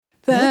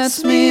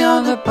That's me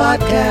on the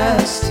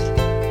podcast,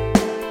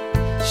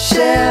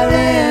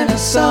 sharing a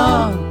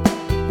song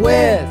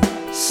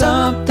with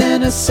something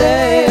to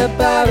say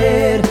about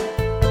it.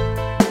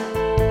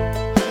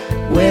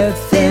 With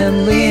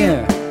Thin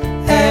Lear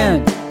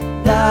and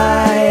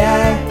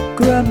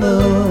Niagara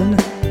Moon,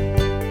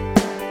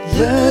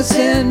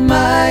 losing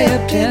my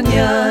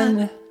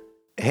opinion.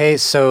 Hey,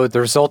 so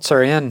the results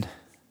are in.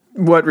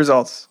 What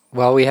results?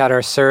 Well, we had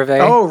our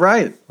survey. Oh,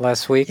 right.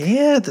 Last week.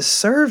 Yeah, the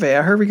survey.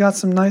 I heard we got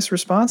some nice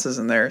responses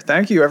in there.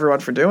 Thank you, everyone,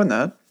 for doing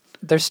that.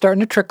 They're starting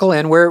to trickle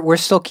in. We're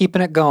still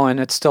keeping it going.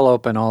 It's still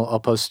open. I'll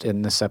post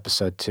in this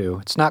episode too.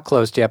 It's not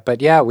closed yet,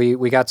 but yeah,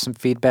 we got some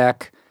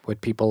feedback.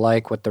 What people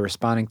like, what they're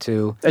responding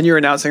to. And you're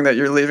announcing that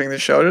you're leaving the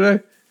show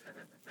today?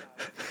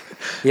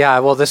 Yeah,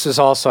 well, this is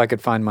all so I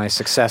could find my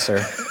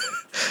successor.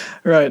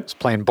 Right. It's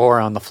playing bore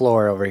on the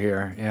floor over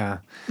here. Yeah.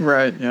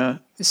 Right. Yeah.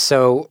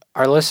 So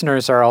our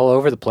listeners are all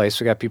over the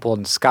place. We got people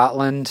in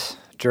Scotland,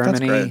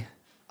 Germany.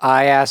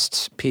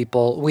 That's great.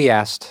 We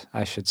asked,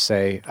 I should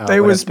say.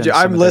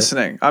 I'm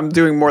listening. I'm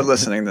doing more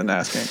listening than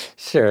asking.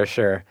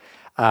 Sure.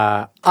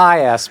 I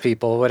asked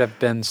people what have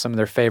been some of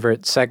their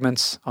favorite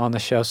segments on the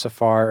show so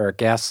far, or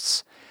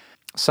guests.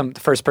 The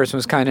first person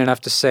was kind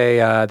enough to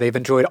say they've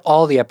enjoyed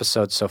all the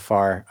episodes so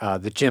far.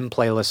 The gym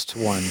playlist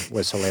one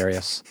was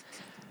hilarious.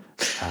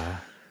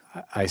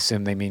 I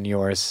assume they mean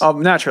yours. Oh,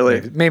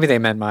 naturally. Maybe they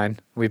meant mine.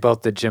 We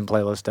both did gym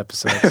playlist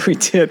episodes. We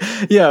did.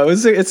 Yeah,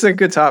 it's a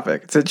good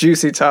topic. It's a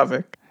juicy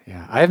topic.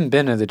 Yeah, I haven't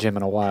been to the gym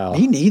in a while.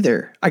 Me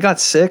neither. I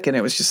got sick, and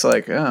it was just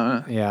like,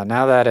 oh. Yeah,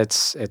 now that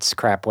it's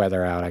crap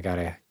weather out, I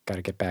gotta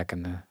get back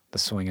in the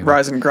swing of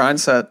Rise and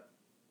grind set,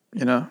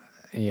 you know?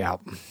 Yeah.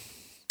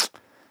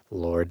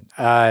 Lord.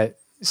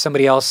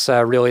 Somebody else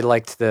really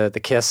liked the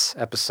Kiss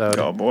episode.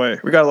 Oh, boy.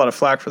 We got a lot of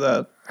flack for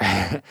that.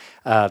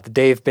 The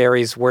Dave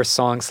Barry's worst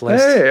songs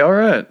list. Hey, all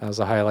right. That was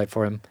a highlight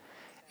for him.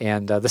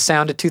 And The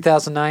Sound of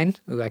 2009.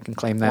 Ooh, I can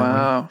claim that one.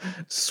 Wow.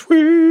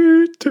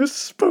 Sweet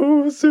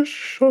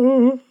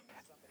disposition.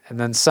 And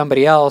then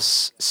somebody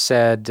else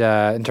said,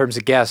 in terms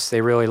of guests,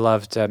 they really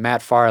loved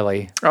Matt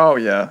Farley. Oh,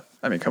 yeah.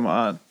 I mean, come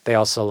on. They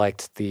also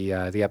liked the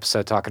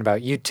episode talking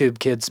about YouTube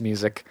Kids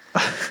music.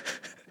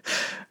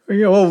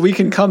 Well, we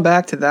can come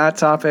back to that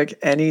topic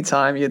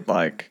anytime you'd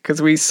like,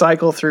 because we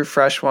cycle through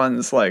fresh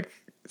ones like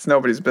it's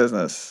nobody's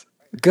business.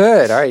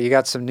 Good. All right, you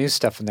got some new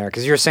stuff in there,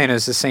 because you're saying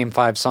it's the same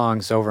 5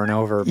 songs over and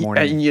over,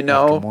 morning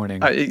after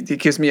morning. It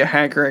gives me a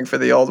hankering for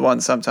the old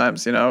ones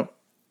sometimes, you know,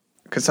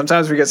 because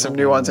sometimes we get some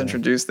new ones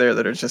introduced there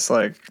that are just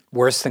like...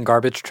 Worse than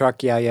Garbage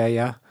Truck,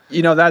 yeah.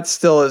 You know, that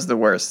still is the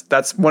worst.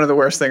 That's one of the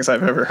worst things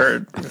I've ever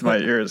heard with my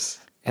ears.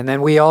 And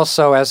then we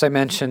also, as I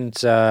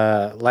mentioned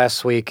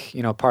last week,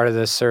 you know, part of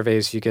the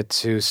surveys you get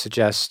to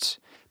suggest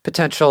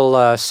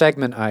potential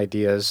segment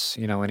ideas,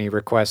 you know, any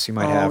requests you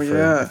might have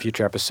for a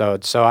future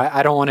episode. So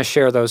I don't want to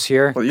share those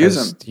here. Well,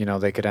 use them. You know,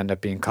 they could end up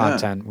being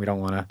content. Yeah. We don't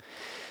want to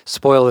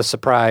spoil the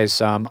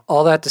surprise.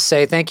 All that to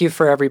say, thank you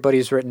for everybody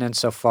who's written in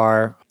so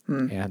far.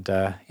 And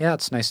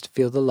it's nice to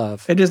feel the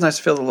love. It is nice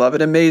to feel the love.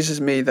 It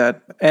amazes me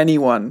that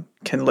anyone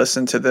can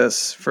listen to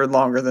this for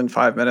longer than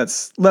 5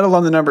 minutes, let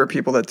alone the number of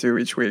people that do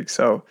each week.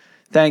 So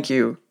thank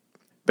you.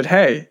 But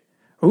hey,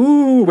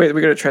 wait,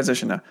 we got to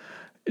transition now.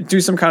 Do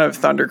some kind of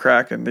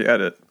thundercrack in the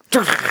edit.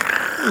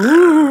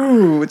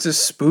 Ooh, it's a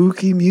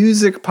spooky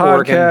music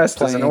podcast.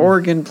 There's an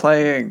organ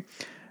playing.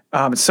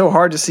 It's so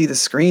hard to see the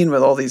screen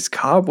with all these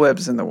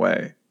cobwebs in the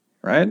way,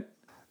 right?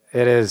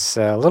 It is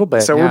a little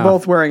bit. So we're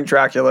both wearing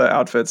Dracula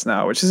outfits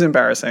now, which is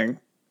embarrassing.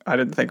 I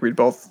didn't think we'd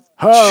both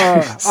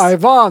choose. I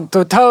want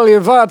to tell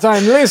you what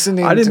I'm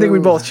listening to. I didn't think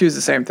we'd both choose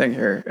the same thing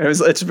here.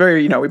 It's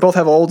very, you know, we both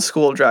have old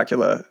school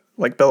Dracula,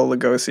 like Bela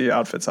Lugosi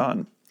outfits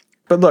on.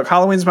 But look,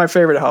 Halloween's my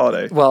favorite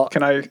holiday. Well,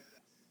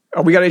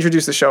 we got to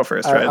introduce the show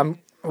first, right?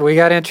 We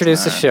got to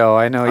introduce the show.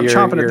 I know you're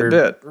chomping at the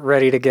bit.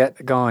 Ready to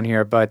get going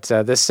here, but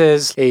this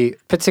is a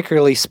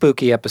particularly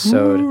spooky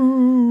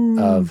episode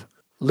of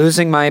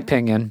Losing My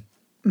Opinion.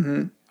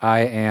 Mm-hmm. I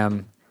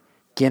am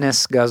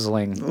Guinness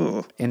guzzling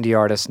indie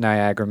artist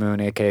Niagara Moon,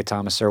 a.k.a.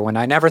 Thomas Irwin.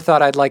 I never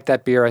thought I'd like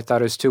that beer. I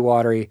thought it was too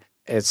watery.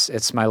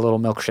 It's my little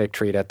milkshake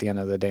treat at the end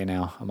of the day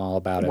now. I'm all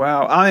about it.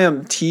 Wow. I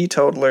am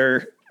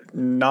teetotaler,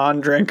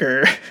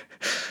 non-drinker,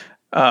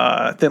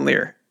 Thin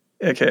Lear,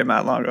 a.k.a.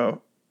 Matt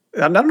Longo.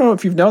 I don't know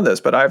if you've known this,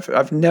 but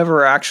I've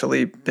never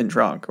actually been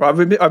drunk. Well,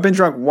 I've been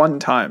drunk one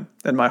time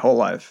in my whole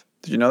life.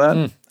 Did you know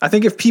that? I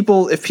think if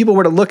people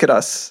were to look at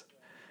us,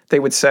 they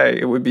would say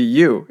it would be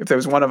you if there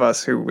was one of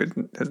us who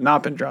has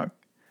not been drunk.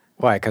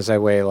 Why? Because I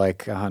weigh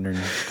like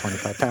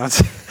 125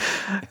 pounds.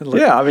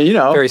 Yeah, I mean, you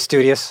know. Very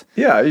studious.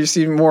 Yeah, you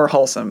seem more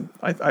wholesome,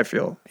 I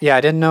feel. Yeah,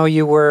 I didn't know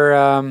you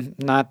were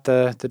not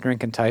the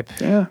drinking type.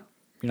 Yeah.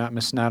 You're not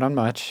missing out on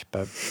much,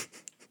 but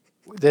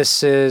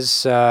this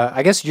is,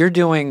 I guess you're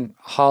doing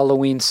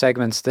Halloween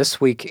segments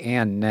this week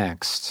and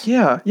next.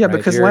 Yeah, right?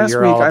 Because last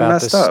week I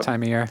messed up. This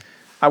time of year.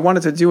 I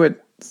wanted to do it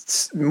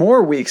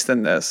more weeks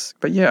than this,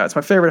 but yeah, it's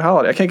my favorite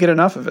holiday. I can't get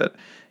enough of it.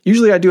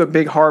 Usually I do a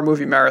big horror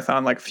movie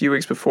marathon like a few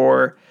weeks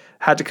before.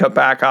 Had to cut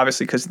back,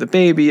 obviously, because of the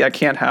baby. I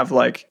can't have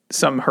like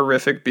some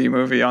horrific B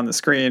movie on the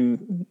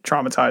screen,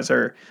 traumatize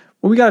her.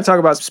 Well, we got to talk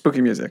about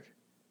spooky music.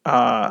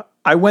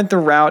 I went the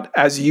route,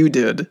 as you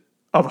did,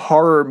 of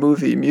horror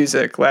movie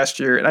music last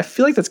year, and I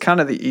feel like that's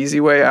kind of the easy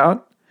way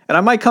out. And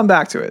I might come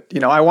back to it. You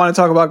know, I want to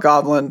talk about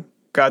Goblin.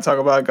 Got to talk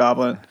about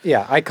Goblin.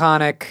 Yeah,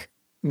 iconic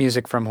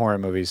music from horror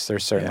movies.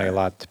 There's certainly a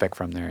lot to pick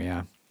from there,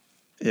 yeah.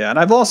 Yeah, and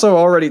I've also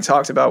already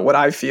talked about what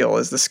I feel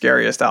is the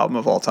scariest album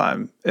of all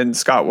time in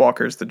Scott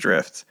Walker's The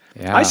Drift.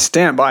 Yeah. I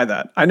stand by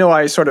that. I know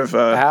I sort of...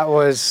 that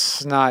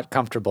was not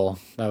comfortable.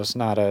 That was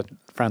not a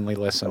friendly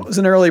listen. It was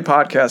an early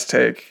podcast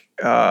take.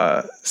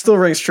 Still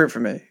rings true for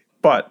me.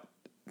 But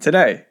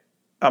today,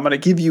 I'm going to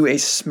give you a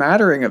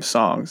smattering of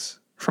songs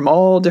from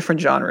all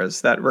different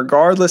genres that,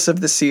 regardless of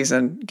the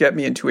season, get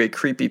me into a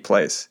creepy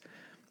place.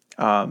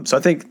 So I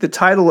think the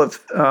title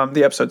of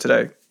the episode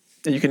today,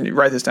 and you can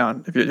write this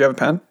down. If you have a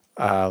pen?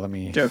 Let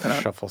me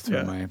shuffle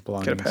through my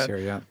belongings here,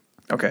 yeah.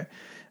 Okay.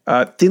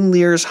 Thin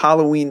Lear's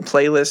Halloween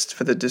playlist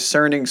for the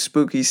discerning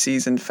spooky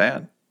season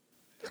fan.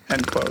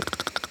 End quote.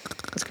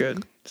 That's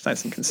good. It's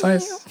nice and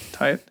concise.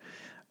 Tight.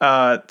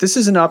 This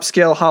is an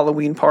upscale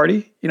Halloween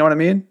party. You know what I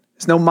mean?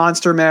 There's no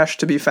Monster Mash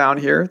to be found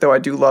here, though I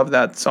do love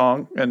that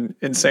song and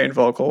insane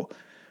vocal.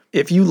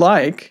 If you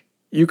like,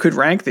 you could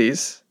rank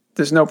these.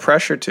 There's no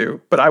pressure to,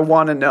 but I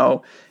want to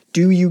know,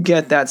 do you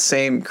get that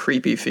same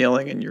creepy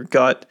feeling in your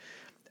gut?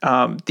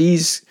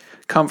 These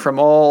come from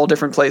all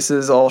different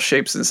places, all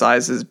shapes and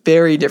sizes,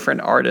 very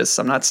different artists.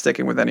 I'm not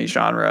sticking with any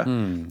genre.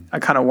 I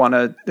kind of want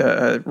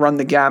to run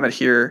the gamut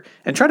here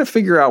and try to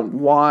figure out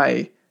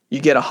why you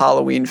get a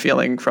Halloween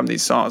feeling from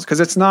these songs. Because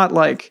it's not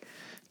like,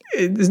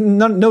 in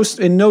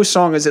no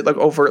song is it like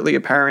overtly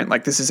apparent,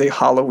 like this is a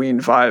Halloween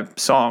vibe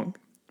song.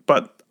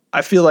 But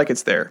I feel like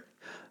it's there.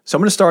 So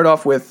I'm going to start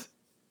off with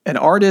an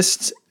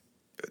artist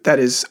that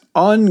is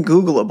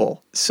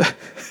ungoogleable. So,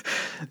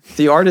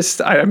 the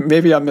artist,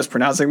 maybe I'm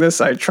mispronouncing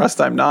this. I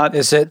trust I'm not.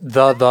 Is it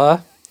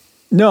the?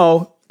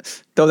 No,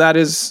 though that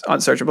is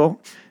unsearchable.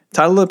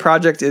 Title of the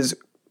project is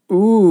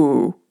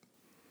Ooh.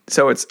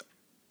 So it's...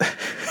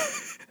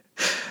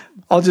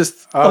 I'll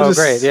just...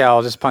 Great. Yeah,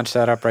 I'll just punch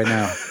that up right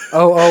now.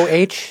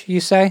 OOH, you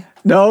say?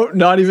 No,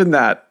 not even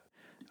that.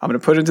 I'm going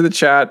to put it into the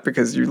chat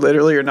because you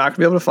literally are not going to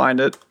be able to find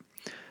it.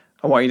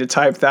 I want you to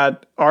type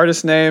that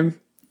artist name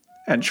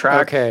and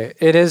track. Okay,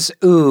 it is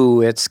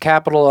Ooh. It's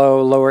capital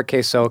O,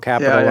 lowercase o,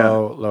 capital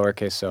O,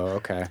 lowercase o.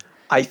 Okay.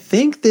 I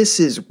think this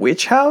is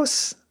Witch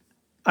House.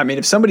 I mean,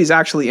 if somebody's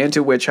actually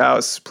into Witch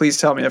House, please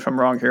tell me if I'm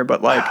wrong here.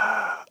 But like,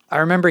 I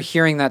remember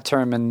hearing that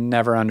term and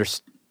never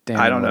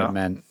understanding what it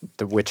meant.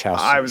 The Witch House.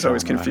 I was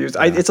always confused.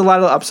 Yeah. It's a lot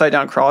of upside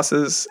down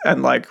crosses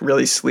and like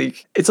really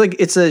sleek. It's like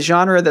it's a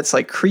genre that's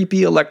like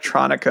creepy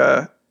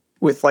electronica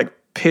with like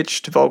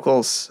pitched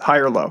vocals, high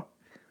or low.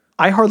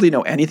 I hardly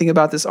know anything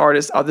about this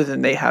artist other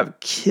than they have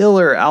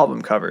killer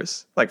album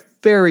covers, like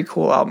very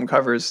cool album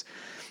covers.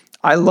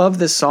 I love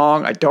this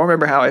song. I don't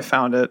remember how I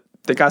found it.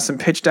 They got some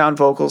pitch down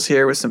vocals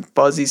here with some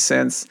fuzzy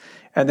synths,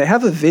 and they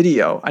have a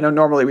video. I know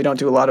normally we don't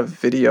do a lot of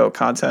video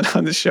content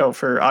on the show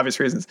for obvious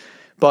reasons,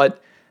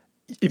 but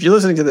if you're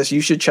listening to this,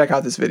 you should check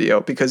out this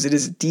video because it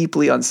is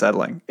deeply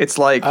unsettling. It's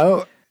like...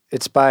 Oh,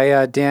 it's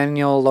by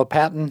Daniel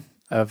Lopatin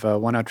of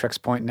One O Tricks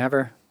Point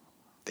Never.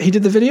 He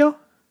did the video?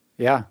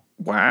 Yeah.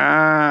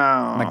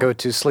 Wow. My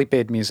go-to sleep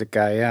aid music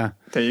guy, yeah.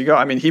 There you go.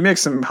 I mean, he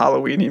makes some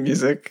Halloween-y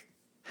music.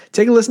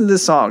 Take a listen to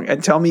this song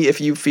and tell me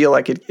if you feel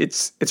like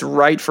it's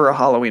right for a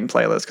Halloween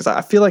playlist, because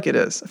I feel like it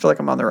is. I feel like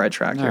I'm on the right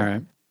track here. All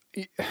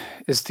right.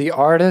 Is the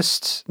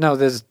artist... No,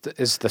 is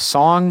the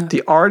song...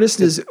 The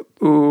artist is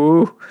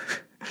Ooh.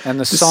 And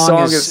the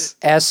song is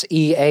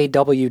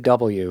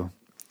SEAWW.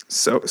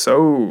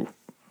 So.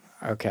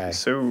 Okay.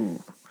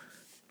 So.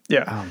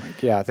 Yeah. Oh my,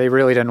 yeah, they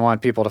really didn't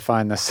want people to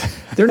find this.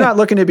 They're not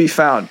looking to be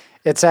found.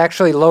 It's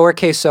actually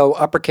lowercase o,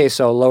 uppercase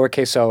o,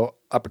 lowercase o,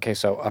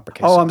 uppercase o,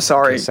 uppercase o. Oh, I'm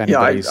sorry. In case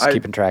anybody's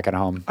keeping track at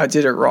home. I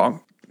did it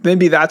wrong.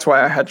 Maybe that's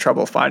why I had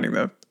trouble finding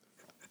them.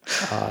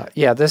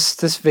 Yeah,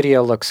 this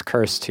video looks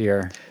cursed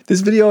here.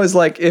 This video is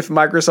like if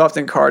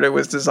Microsoft Encarta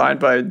was designed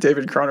by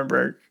David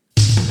Cronenberg.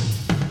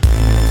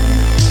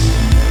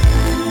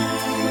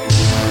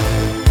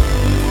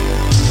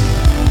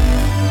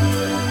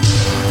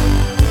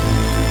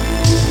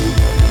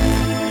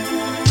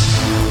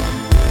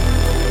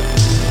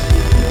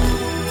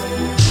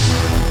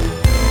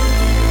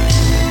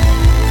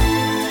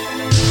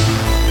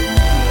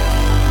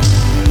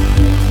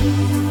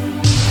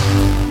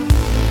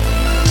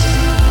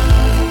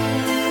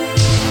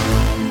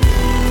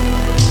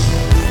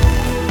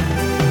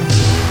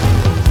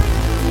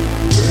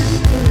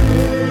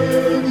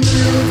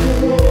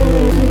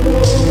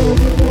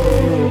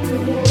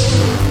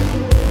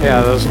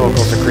 Yeah, those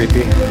vocals are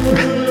creepy.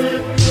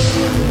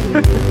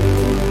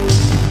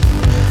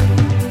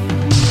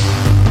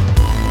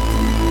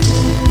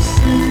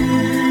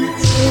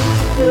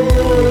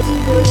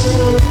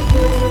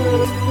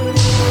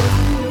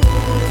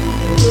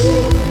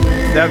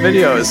 That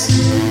video is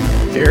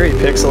very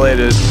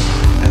pixelated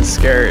and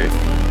scary.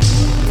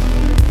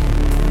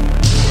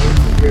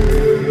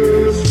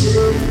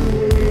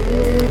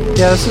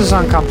 Yeah, this is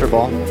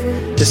uncomfortable.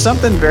 There's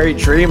something very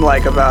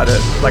dreamlike about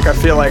it. Like I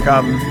feel like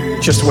I'm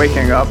just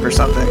waking up or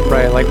something.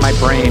 Right, like my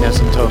brain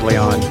isn't totally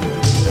on.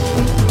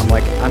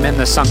 I'm in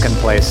the sunken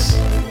place.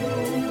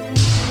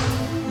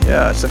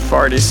 Yeah, it's a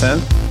farty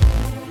synth.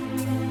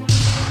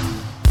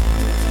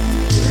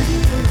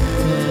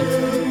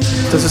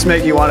 Does this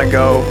make you want to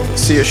go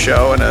see a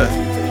show in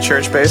a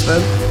church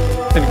basement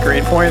in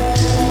Greenpoint?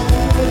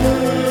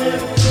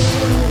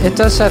 It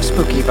does have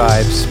spooky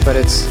vibes, but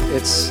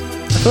it's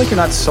I feel like you're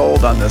not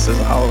sold on this as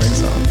a Halloween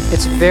song.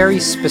 it's very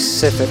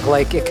specific.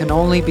 Like it can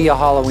only be a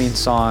Halloween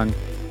song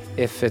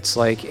if it's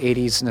like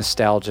 80s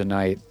nostalgia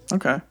night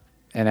Okay.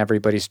 and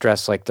everybody's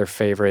dressed like their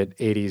favorite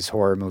 80s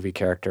horror movie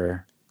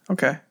character.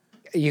 Okay.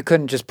 You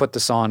couldn't just put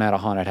this on at a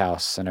haunted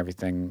house and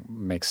everything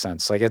makes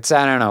sense. Like I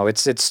don't know,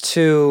 it's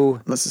too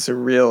Unless it's a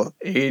real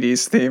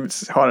 80s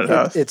themed haunted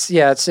house.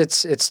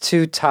 it's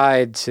too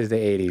tied to the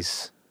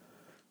 80s.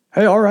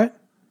 Hey, all right.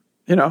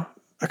 You know,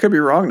 I could be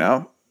wrong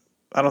now.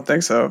 I don't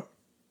think so.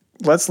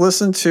 Let's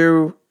listen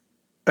to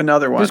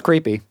another one. It's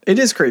creepy. It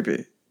is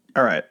creepy.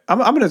 All right. I'm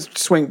going to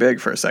swing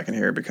big for a second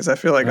here because I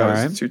feel like I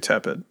was right. too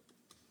tepid.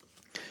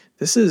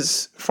 This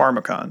is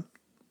Pharmacon.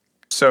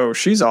 So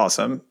she's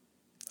awesome.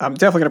 I'm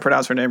definitely going to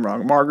pronounce her name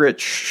wrong. Margaret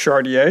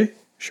Chartier.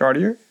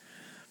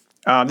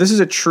 This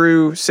is a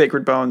true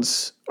Sacred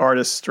Bones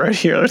artist right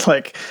here.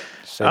 Like,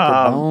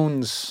 Sacred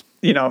Bones.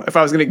 you know, if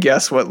I was going to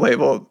guess what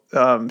label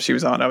she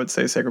was on, I would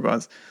say Sacred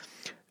Bones.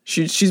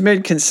 She's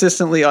made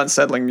consistently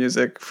unsettling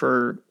music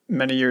for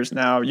many years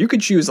now. You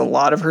could choose a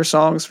lot of her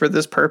songs for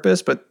this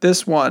purpose, but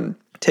this one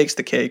takes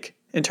the cake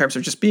in terms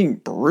of just being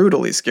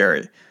brutally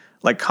scary,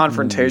 like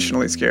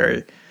confrontationally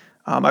scary.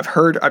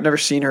 I've never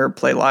seen her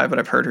play live, but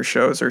I've heard her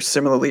shows are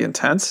similarly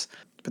intense.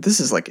 But this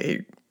is like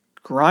a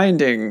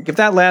grinding. If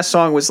that last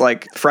song was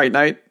like Fright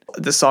Night,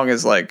 this song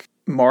is like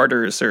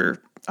Martyrs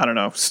or I don't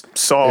know,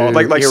 Saw,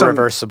 like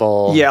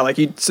Irreversible. Yeah, like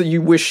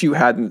you wish you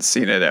hadn't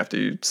seen it after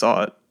you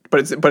saw it.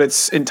 But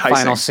it's enticing.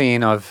 Final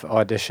scene of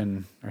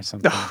Audition or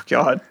something. Oh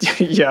God,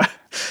 yeah.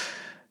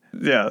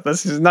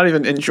 That's not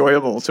even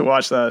enjoyable to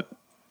watch that.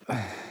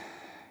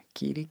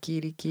 Kitty.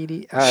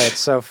 All right,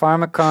 so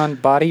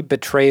Pharmacon, Body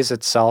Betrays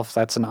Itself.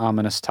 That's an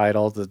ominous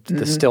title.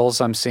 The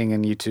stills I'm seeing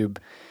in YouTube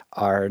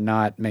are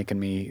not making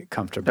me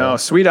comfortable. No,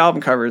 sweet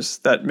album covers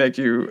that make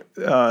you,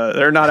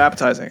 they're not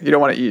appetizing. You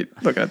don't want to eat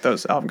looking at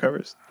those album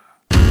covers.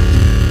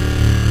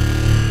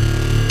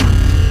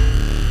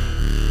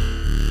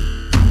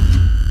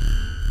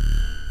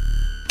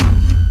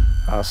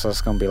 Oh, so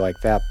it's going to be like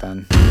that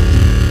then.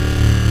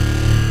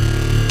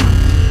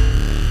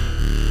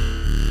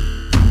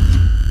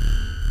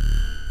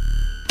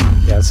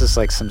 Yeah, this is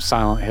like some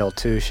Silent Hill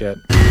 2 shit.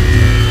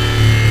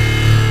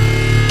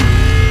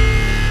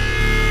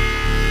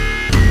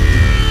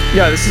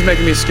 Yeah, this is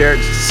making me scared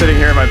just sitting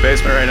here in my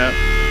basement right now.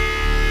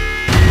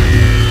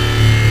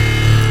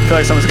 I feel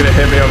like someone's going to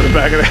hit me over the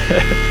back of the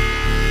head.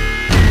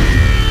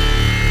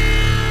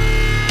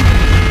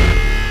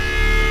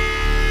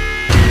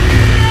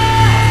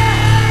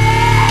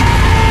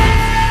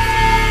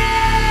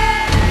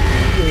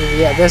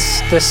 Yeah,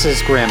 this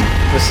is grim.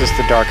 This is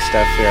the dark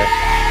stuff here.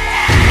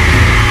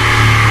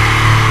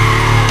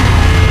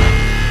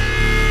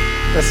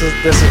 This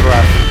is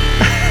rough.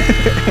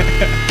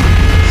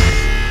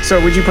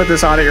 So would you put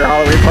this on at your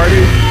Halloween party?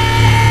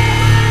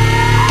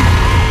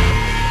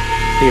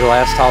 The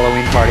last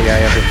Halloween party I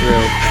ever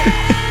threw.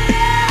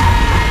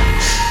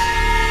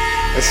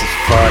 This is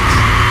fucked.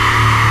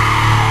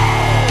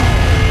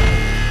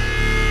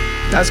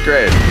 That's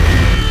great.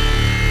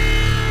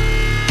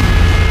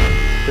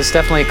 This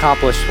definitely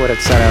accomplished what it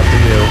set out to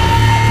do.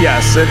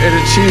 Yes, it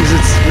achieves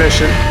its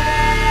mission.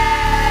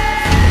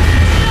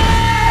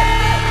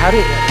 How do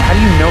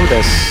you know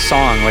this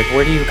song? Like,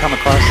 where do you come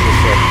across this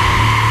shit?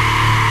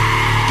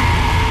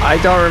 I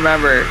don't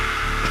remember.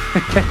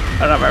 I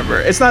don't remember.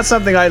 It's not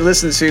something I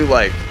listen to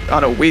like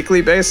on a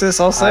weekly basis,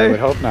 I'll say. I would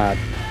hope not.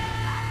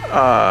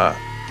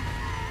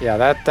 Yeah,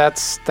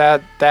 that's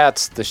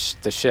the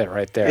shit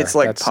right there. It's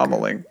like that's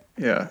pummeling.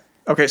 Yeah.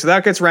 Okay, so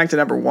that gets ranked at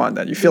number 1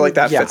 then. You feel like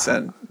that fits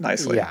in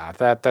nicely. Yeah,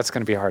 that's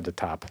going to be hard to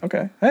top.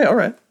 Okay. Hey, all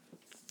right.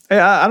 Hey,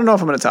 I don't know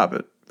if I'm going to top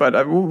it,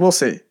 but we'll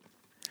see.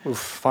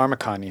 Oof,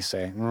 Pharmacon, you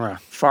say.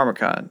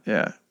 Pharmacon,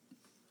 yeah.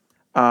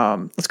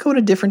 Let's go in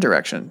a different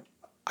direction.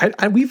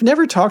 We've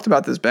never talked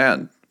about this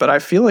band, but I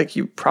feel like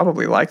you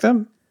probably like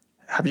them.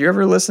 Have you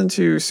ever listened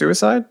to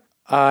Suicide?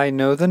 I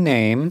know the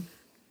name.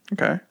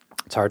 Okay.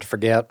 It's hard to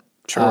forget.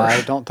 Sure.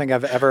 I don't think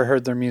I've ever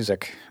heard their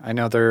music. I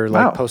know they're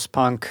like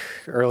post-punk,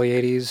 early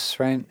 80s,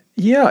 right?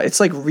 Yeah,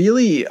 it's like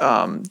really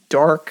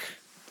dark,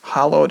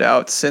 hollowed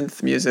out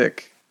synth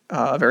music,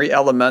 very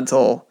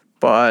elemental,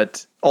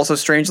 but also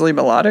strangely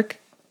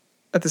melodic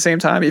at the same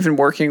time, even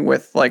working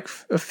with like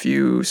a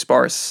few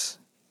sparse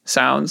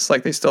sounds,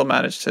 like they still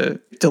manage to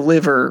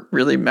deliver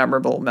really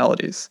memorable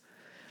melodies.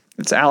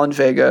 It's Alan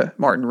Vega,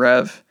 Martin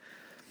Rev.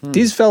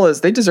 These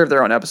fellas, they deserve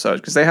their own episode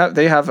because they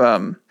have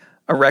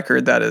a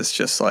record that is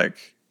just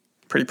like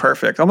pretty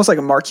perfect, almost like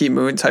a Marquee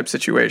Moon type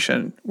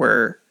situation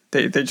where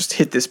they just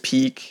hit this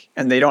peak,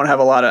 and they don't have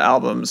a lot of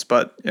albums,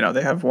 but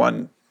they have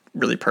one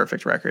really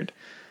perfect record.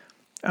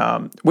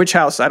 Witch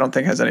House, I don't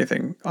think has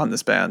anything on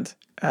this band.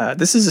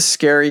 This is a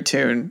scary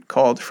tune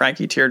called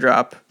Frankie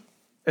Teardrop.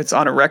 It's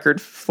on a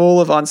record full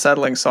of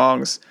unsettling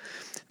songs.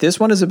 This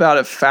one is about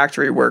a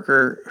factory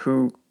worker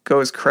who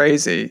goes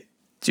crazy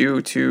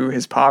due to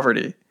his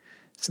poverty.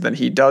 So then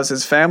he does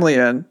his family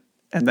in,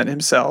 and then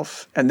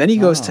himself, and then he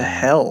goes to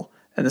hell,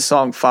 and the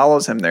song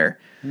follows him there.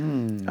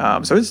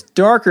 So it's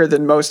darker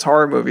than most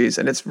horror movies,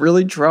 and it's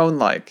really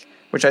drone-like,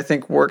 which I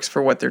think works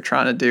for what they're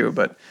trying to do.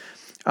 But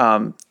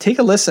take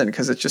a listen,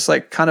 because it just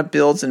like kind of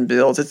builds and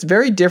builds. It's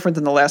very different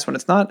than the last one.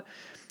 It's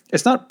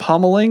not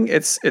pummeling.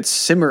 It's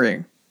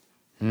simmering.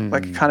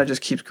 Like it kind of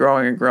just keeps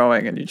growing and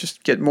growing, and you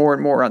just get more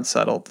and more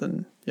unsettled.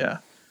 And yeah.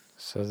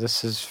 So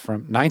this is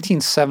from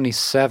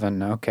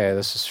 1977. Okay,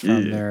 this is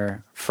from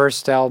their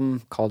first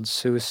album called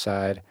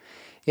Suicide.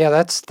 Yeah,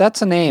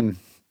 that's a name.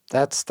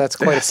 That's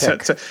quite a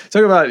pick.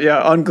 Talk about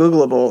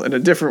ungoogleable in a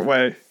different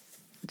way.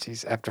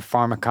 Jeez, after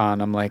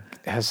Pharmacon, I'm like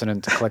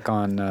hesitant to click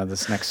on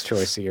this next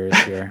choice of yours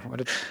here.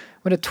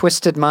 What a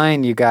twisted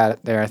mind you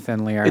got there,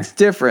 Thin Lear. It's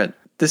different.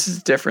 This is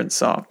a different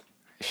song.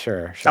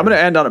 Sure. I'm going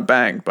to end on a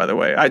bang, by the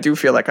way. I do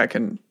feel like I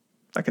can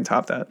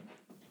top that.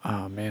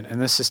 Oh, man.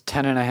 And this is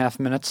 10 and a half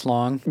minutes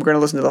long. We're going to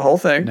listen to the whole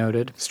thing.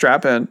 Noted.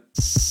 Strap in.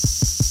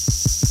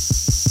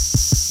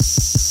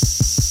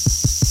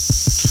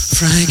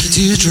 Frankie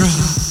Teardrop,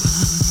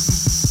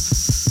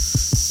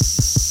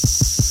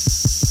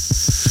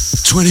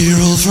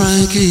 20-year-old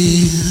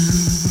Frankie.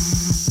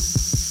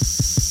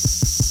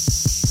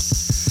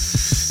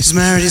 He's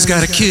married, he's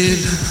got a kid,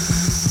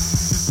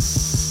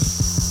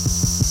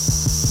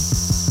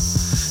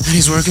 and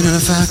he's working in a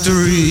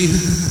factory.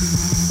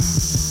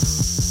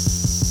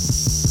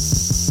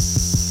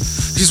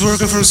 He's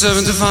working from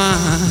 7 to 5.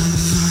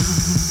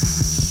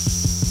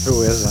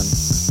 Who isn't?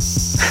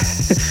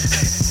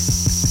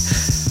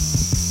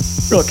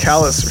 Real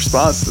callous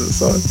response to the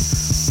song.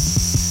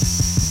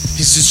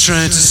 He's just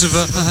trying to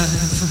survive.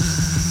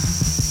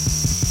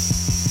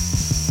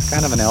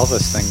 Kind of an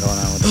Elvis thing going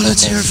on with Well, the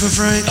let's hear it for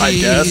Frankie. I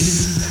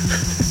guess.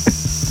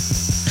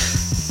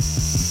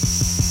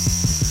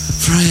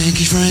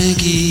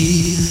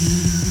 Frankie.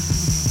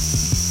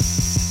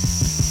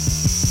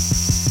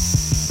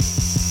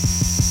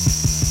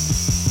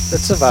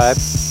 It's a vibe.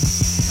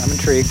 I'm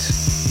intrigued.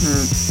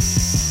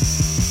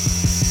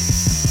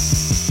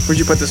 Would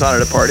you put this on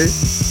at a party?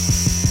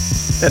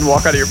 And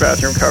walk out of your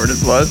bathroom covered in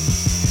blood?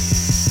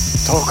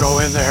 Don't go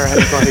in there,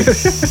 anybody.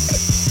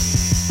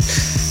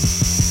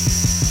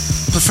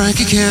 But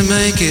Frankie can't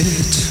make it.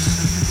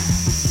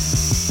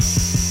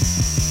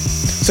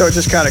 So it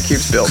just kind of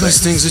keeps building. Cause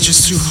things are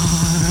just too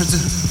hard.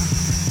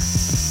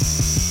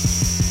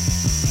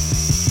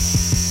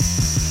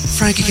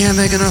 Frankie can't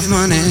make enough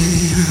money.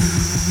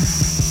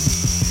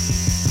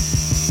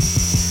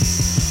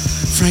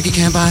 Frankie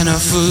can't buy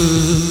enough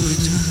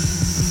food.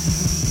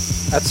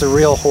 That's a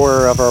real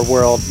horror of our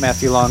world,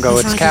 Matthew Longo.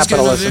 It's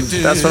capitalism.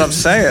 That's what I'm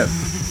saying.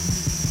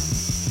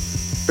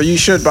 But you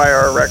should buy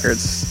our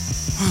records.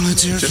 Well,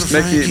 let's hear it Just for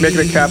make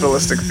Frankie. the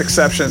capitalistic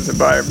exceptions and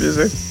buy our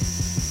music.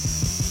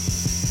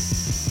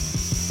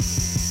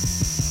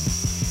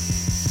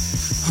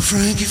 Oh,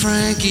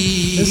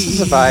 Frankie. This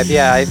is a vibe.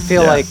 Yeah, I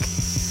feel like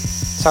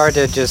it's hard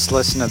to just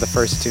listen to the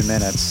first 2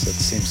 minutes. It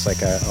seems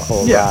like a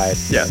whole ride.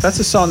 Yeah, that's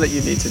a song that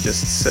you need to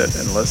just sit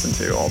and listen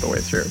to all the way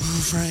through.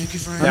 Oh, Frankie.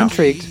 I'm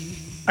intrigued.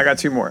 I got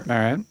 2 more. All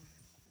right.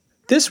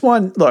 This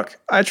one, look,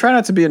 I try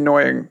not to be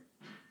annoying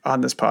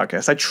on this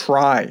podcast. I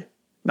try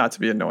not to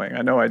be annoying.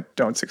 I know I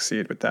don't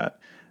succeed with that.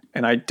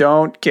 And I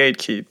don't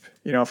gatekeep.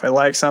 If I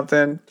like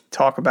something,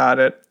 talk about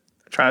it.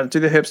 I try not to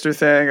do the hipster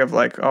thing of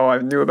like, oh, I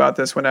knew about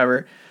this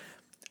whenever.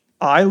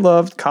 I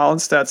loved Colin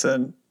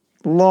Stetson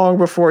long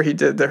before he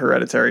did the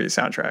Hereditary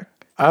soundtrack.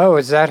 Oh,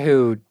 is that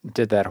who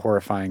did that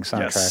horrifying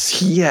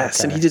soundtrack? Yes.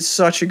 Okay. And he did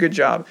such a good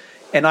job.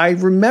 And I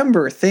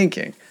remember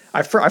thinking,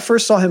 I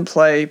first saw him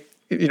play,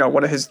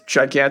 one of his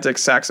gigantic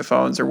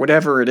saxophones or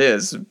whatever it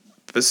is,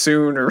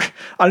 bassoon, or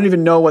I don't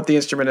even know what the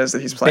instrument is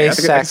that he's playing.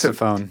 Bass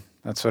saxophone.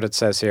 That's what it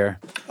says here.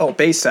 Oh,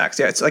 bass sax.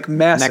 Yeah, it's like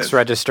massive. Next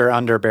register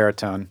under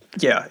baritone.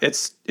 Yeah,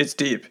 it's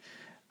deep.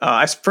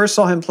 I first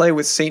saw him play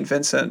with St.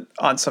 Vincent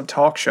on some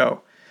talk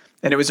show,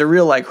 and it was a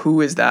real like, who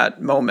is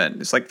that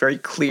moment? It's like very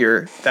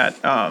clear that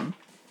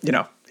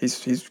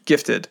he's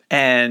gifted.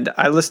 And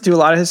I listened to a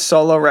lot of his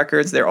solo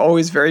records. They're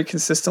always very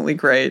consistently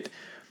great.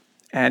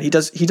 And he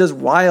does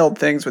wild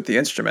things with the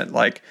instrument.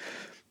 Like,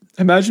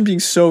 imagine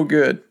being so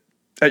good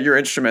at your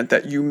instrument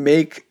that you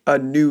make a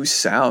new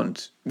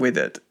sound with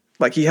it.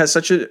 Like, he has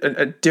such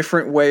a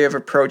different way of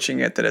approaching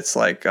it that it's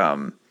like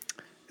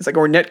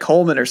Ornette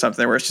Coleman or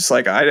something, where it's just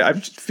like, I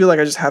just feel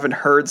like I just haven't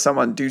heard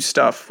someone do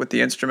stuff with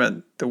the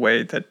instrument the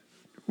way that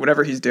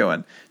whatever he's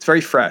doing. It's very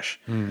fresh.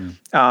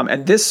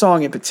 And this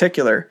song in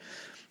particular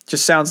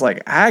just sounds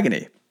like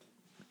agony.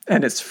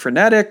 And it's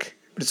frenetic,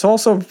 but it's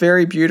also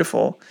very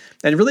beautiful.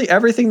 And really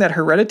everything that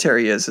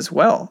Hereditary is as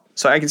well.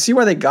 So I can see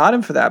why they got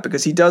him for that,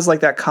 because he does like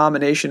that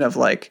combination of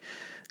like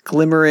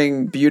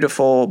glimmering,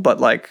 beautiful, but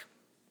like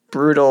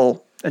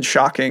brutal and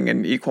shocking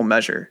in equal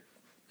measure.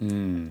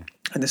 And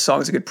this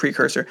song is a good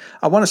precursor.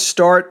 I want to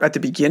start at the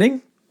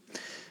beginning.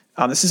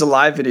 This is a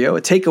live video,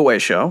 a takeaway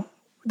show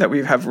that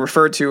we have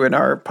referred to in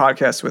our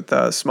podcast with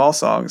Small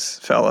Songs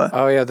fella.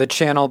 Oh, yeah, the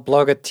channel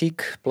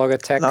Blogotek. La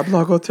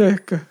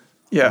Blogotek.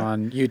 Yeah.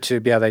 On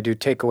YouTube, yeah, they do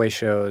takeaway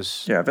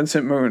shows. Yeah,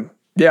 Vincent Moon.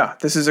 Yeah,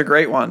 this is a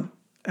great one.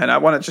 And I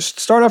want to just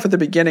start off at the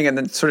beginning and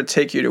then sort of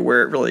take you to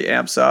where it really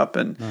amps up.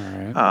 And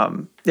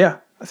yeah,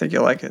 I think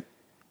you'll like it.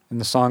 And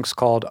the song's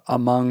called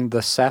Among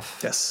the Sef.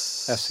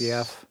 Yes.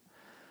 S-E-F.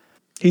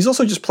 He's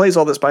also just plays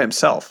all this by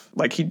himself.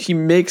 Like he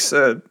makes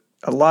a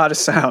lot of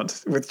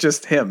sound with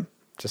just him.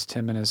 Just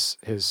him and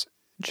his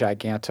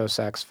giganto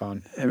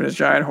saxophone. Him and his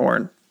giant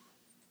horn.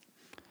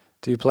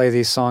 Do you play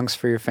these songs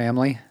for your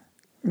family?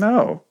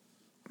 No.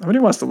 Nobody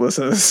wants to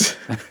listen to this.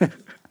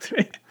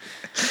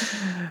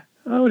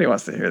 Nobody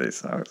wants to hear these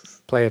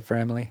songs. Play it for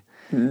Emily?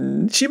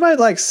 She might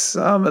like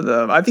some of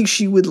them. I think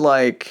she would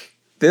like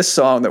this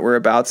song that we're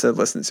about to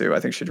listen to. I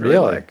think she'd really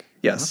like.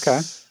 Yes.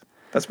 Okay.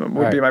 That's what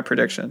would be my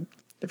prediction.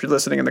 If you're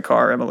listening in the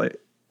car, Emily.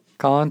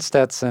 Colin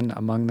Stetson,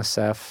 Among the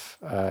Sef,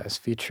 is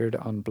featured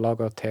on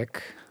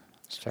Blogotek.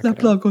 Let's check La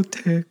it out.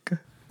 Blogotek.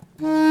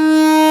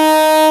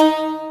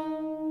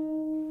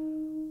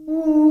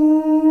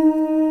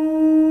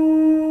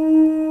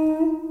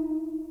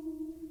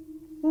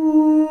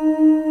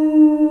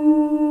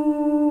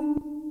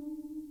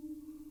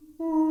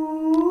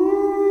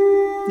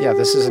 Yeah,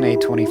 this is an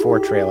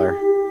A24 trailer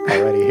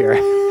already here.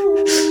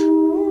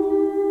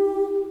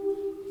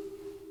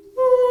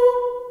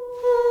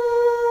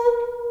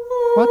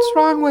 What's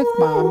wrong with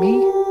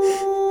mommy?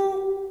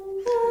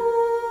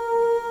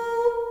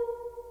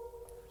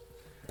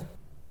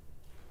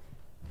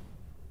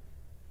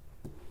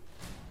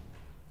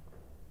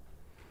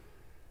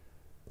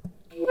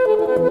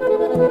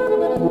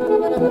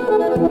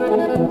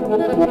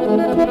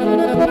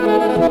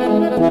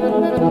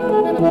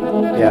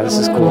 Yeah, this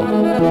is cool.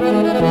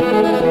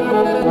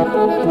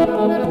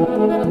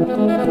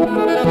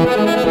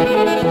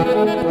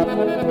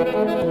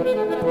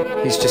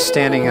 He's just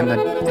standing in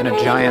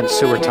a giant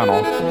sewer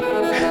tunnel.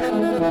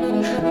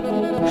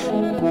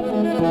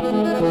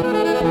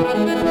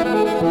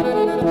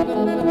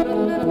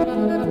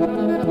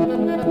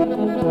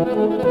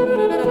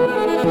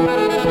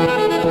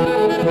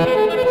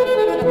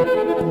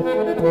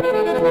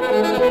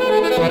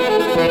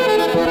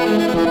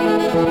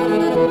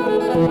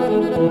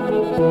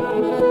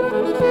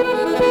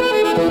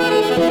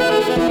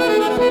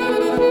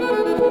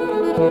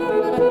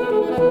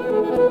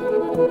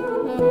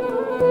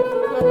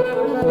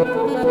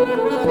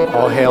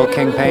 All hail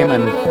King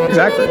Payman.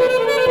 Exactly.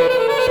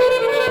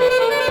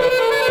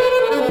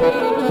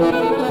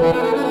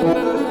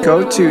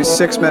 Go to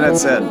 6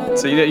 minutes in.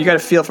 So you got to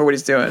feel for what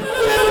he's doing.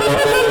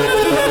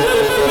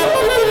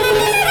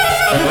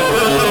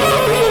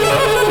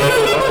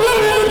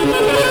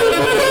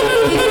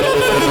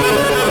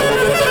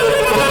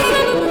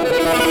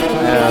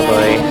 Oh,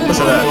 boy.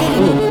 Listen to that.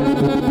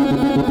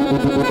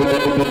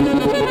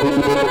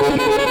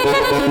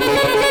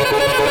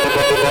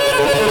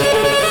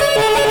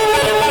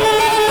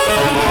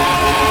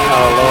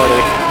 Oh,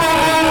 lordy.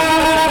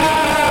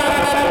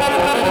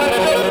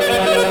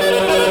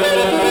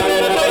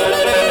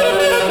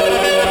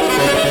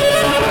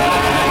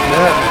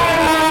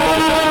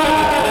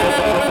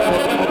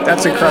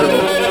 That's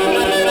incredible.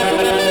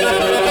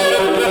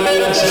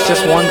 This is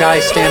just one guy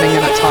standing in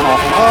a tunnel.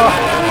 Oh.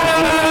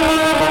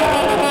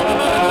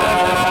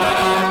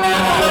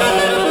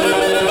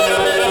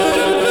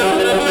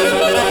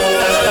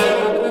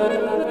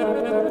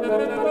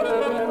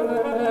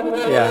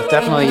 Yeah,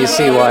 definitely you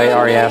see why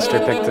Ari Aster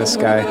picked this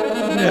guy.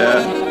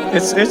 Yeah.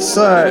 It's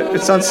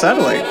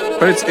unsettling,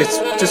 but it's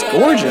just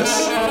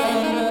gorgeous.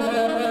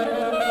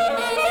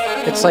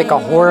 It's like a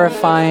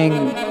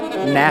horrifying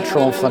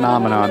natural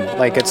phenomenon.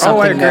 Like it's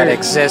something that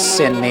exists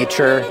in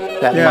nature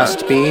that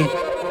must be,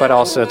 but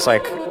also it's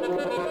like,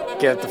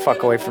 get the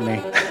fuck away from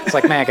me. It's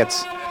like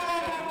maggots.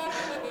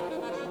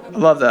 I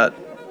love that.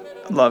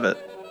 I love it.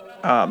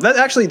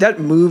 That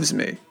moves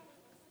me.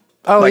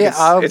 Oh, like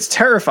yeah. It's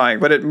terrifying,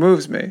 but it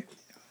moves me.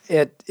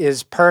 It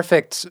is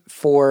perfect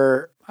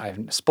for,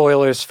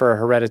 spoilers for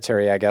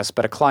Hereditary, I guess,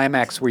 but a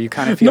climax where you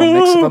kind of feel a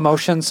mix of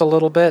emotions a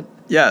little bit.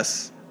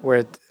 Yes.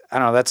 Where, I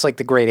don't know, that's like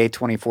the great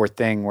A24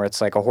 thing where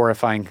it's like a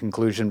horrifying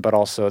conclusion, but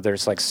also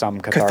there's like some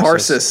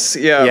catharsis.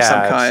 Yeah, of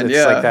some kind.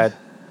 It's like that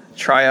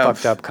triumph.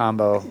 Fucked up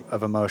combo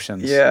of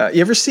emotions. Yeah.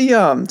 You ever see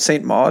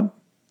Saint Maud?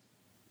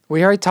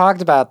 We already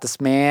talked about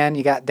this, man.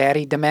 You got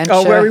daddy dementia.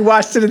 Oh, where we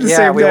watched it the same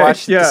day. Yeah, we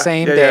watched it the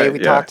same day. We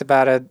yeah. talked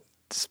about it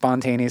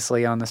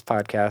spontaneously on this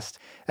podcast.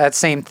 That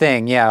same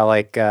thing, yeah,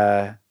 like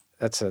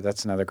that's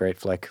another great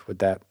flick with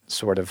that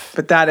sort of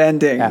But that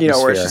ending,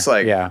 atmosphere. where it's just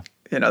like, yeah.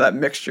 That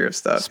mixture of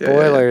stuff.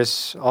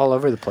 Spoilers all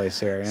over the place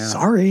here. Yeah.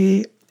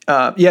 Sorry.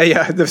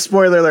 The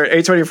spoiler alert,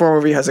 A24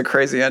 movie has a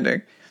crazy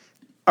ending.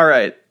 All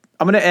right.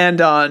 I'm going to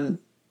end on,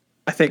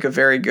 I think, a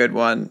very good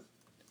one.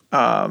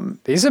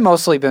 These have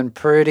mostly been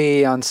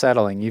pretty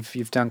unsettling.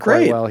 You've done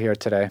quite well here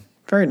today.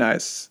 Very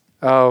nice.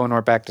 Oh, and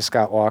we're back to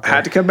Scott Walker.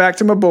 Had to come back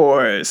to my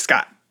boy,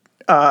 Scott.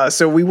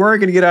 So we weren't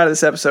going to get out of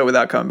this episode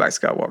without coming back to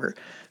Scott Walker.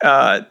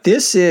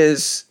 This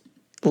is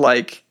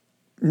like,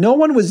 no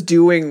one was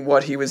doing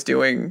what he was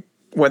doing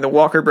when the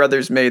Walker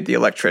brothers made The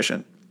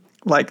Electrician.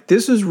 Like,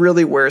 this is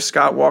really where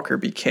Scott Walker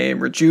became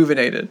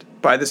rejuvenated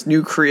by this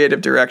new creative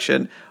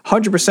direction.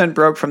 100%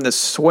 broke from the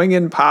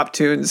swinging pop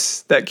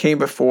tunes that came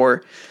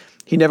before.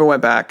 He never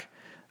went back.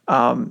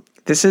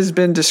 This has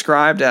been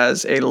described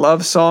as a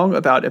love song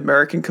about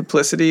American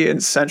complicity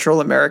in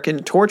Central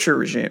American torture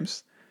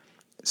regimes.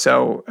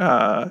 So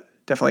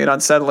definitely an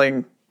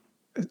unsettling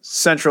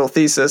central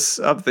thesis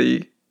of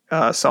the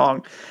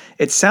song.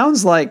 It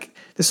sounds like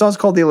the song's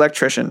called The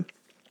Electrician.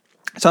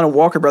 It's on a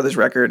Walker Brothers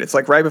record. It's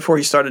like right before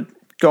he started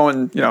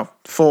going,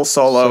 full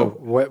solo.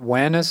 So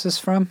when is this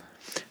from?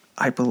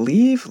 I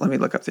believe, let me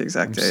look up the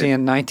exact date. I'm seeing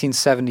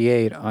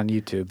 1978 on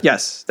YouTube.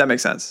 Yes, that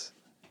makes sense.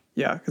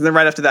 Yeah, because then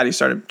right after that, he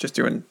started just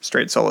doing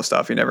straight solo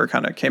stuff. He never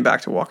kind of came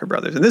back to Walker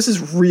Brothers. And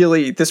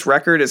this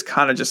record is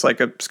kind of just like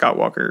a Scott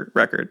Walker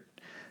record.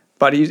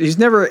 But he's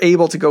never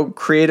able to go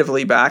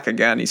creatively back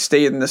again. He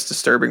stayed in this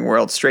disturbing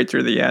world straight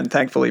through the end,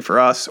 thankfully for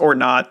us, or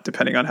not,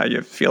 depending on how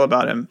you feel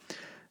about him.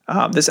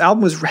 This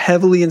album was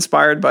heavily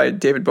inspired by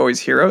David Bowie's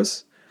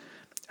Heroes.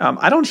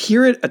 I don't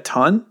hear it a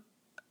ton.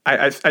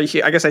 I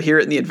guess I hear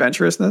it in the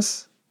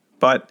adventurousness,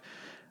 but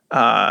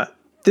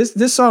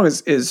this song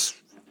is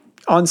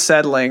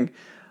unsettling.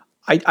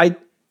 I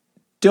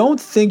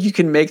don't think you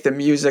can make the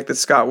music that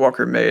Scott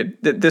Walker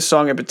made, this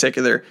song in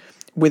particular,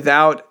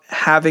 without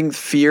having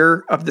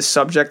fear of the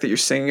subject that you're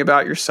singing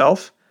about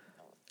yourself.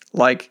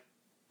 Like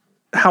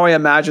how I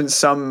imagine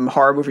some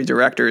horror movie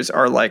directors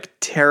are like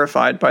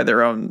terrified by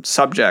their own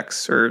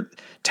subjects or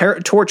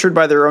tortured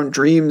by their own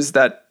dreams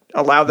that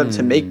allow them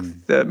to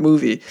make the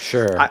movie.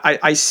 Sure.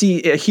 I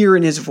hear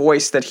in his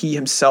voice that he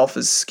himself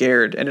is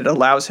scared, and it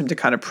allows him to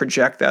kind of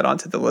project that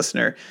onto the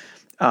listener.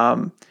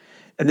 And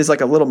there's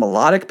like a little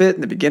melodic bit in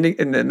the beginning,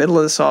 in the middle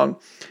of the song.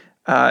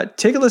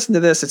 Take a listen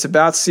to this. It's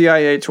about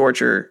CIA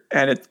torture,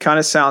 and it kind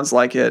of sounds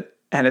like it.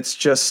 And it's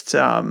just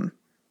a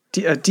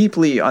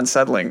deeply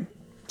unsettling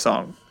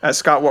song, as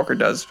Scott Walker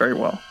does very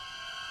well.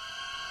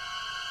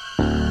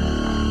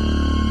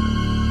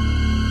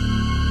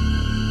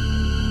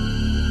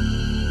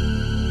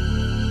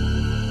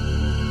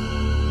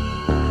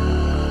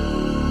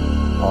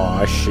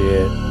 Oh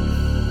shit.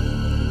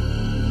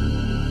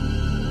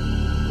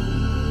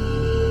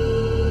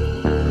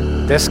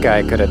 This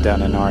guy could have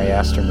done an Ari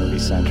Aster movie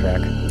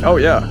soundtrack. Oh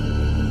yeah.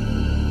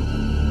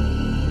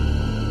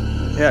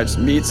 Yeah, just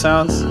meat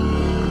sounds.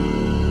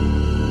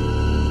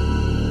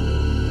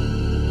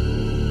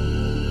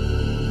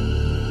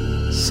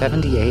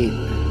 '78.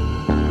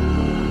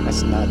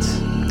 That's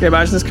nuts. Okay,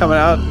 imagine this coming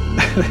out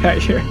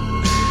that year.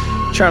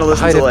 Trying to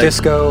listen Height to of like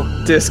disco.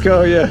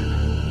 Disco, yeah.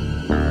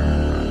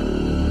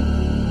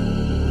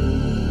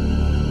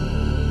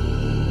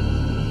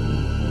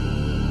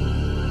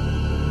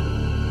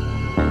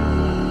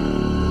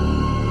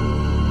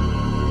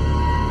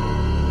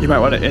 You might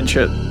want to inch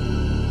it.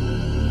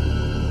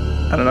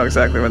 I don't know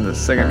exactly when the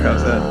singer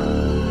comes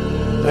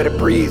in. Let it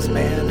breathe,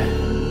 man.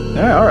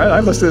 Yeah, all right.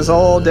 I've listened to this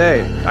all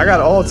day. I got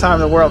all the time in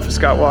the world for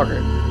Scott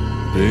Walker.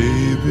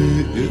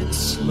 Baby, it's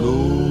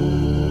slow.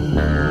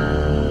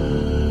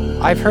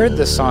 I've heard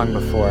this song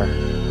before.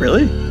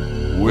 Really?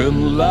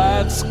 When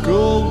lights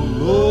go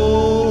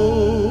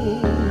low.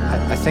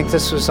 I think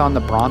this was on the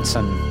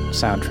Bronson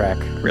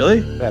soundtrack. Really?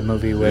 That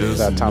movie with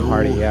Tom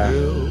Hardy, yeah.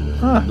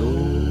 Huh.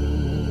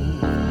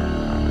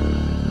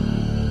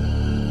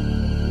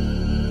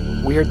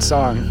 Weird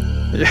song.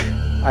 Yeah.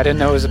 I didn't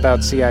know it was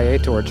about CIA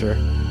torture.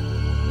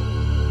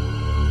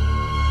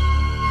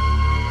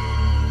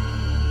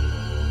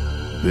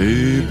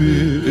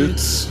 Baby,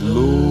 it's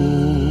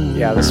slow.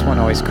 Yeah, this one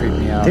always creeped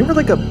me out. They were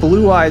like a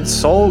blue-eyed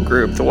soul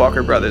group, the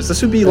Walker Brothers.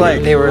 This would be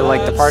like... They were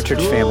like the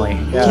Partridge Family.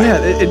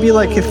 Yeah, it'd be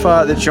like if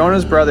the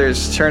Jonas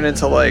Brothers turned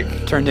into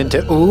like... Turned into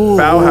Ooh.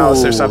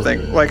 Bauhaus or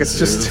something. Like it's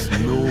just...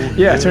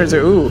 Yeah, it turns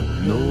into Ooh.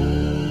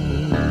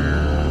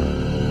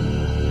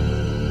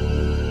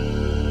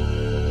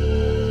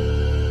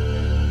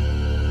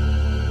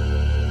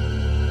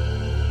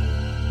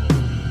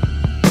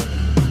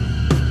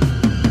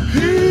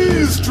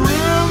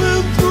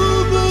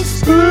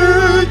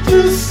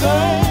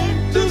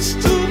 Sanctus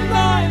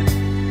tonight,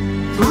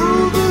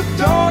 through the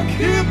dark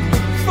hip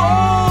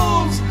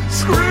falls,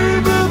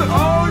 screaming,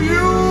 "Oh,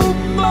 you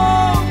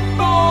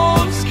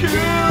mammals,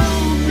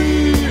 kill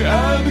me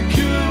and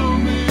kill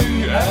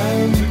me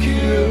and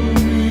kill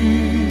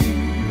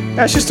me."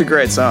 That's just a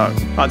great song.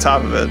 On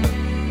top of it,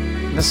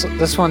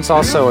 this one's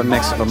also a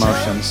mix of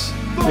emotions.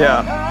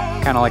 Yeah,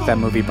 kind of like that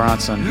movie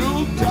Bronson.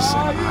 Just,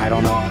 I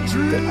don't know.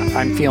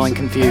 I'm feeling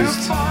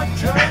confused.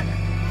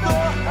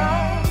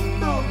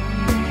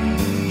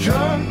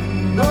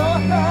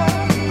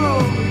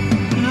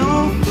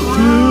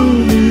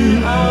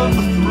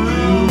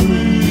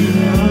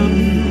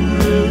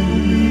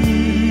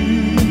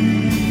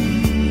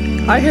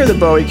 I hear the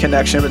Bowie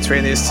connection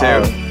between these two.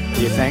 Oh,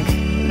 do you think?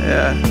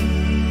 Yeah.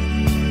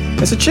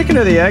 It's a chicken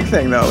or the egg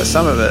thing, though, with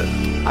some of it.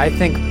 I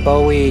think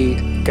Bowie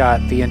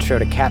got the intro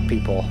to Cat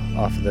People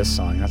off of this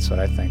song. That's what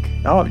I think.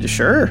 Oh, you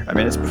sure? I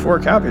mean, it's before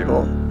Cat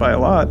People by a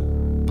lot.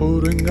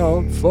 Putting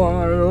out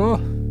fire.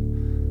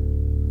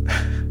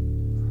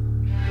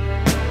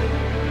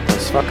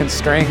 Those fucking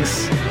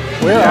strings.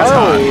 Where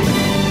are we?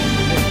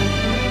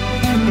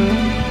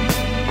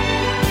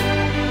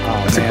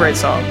 Oh, It's a great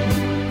song.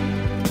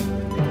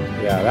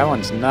 Yeah, that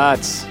one's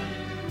nuts.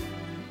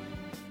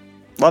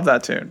 Love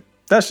that tune.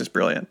 That's just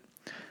brilliant.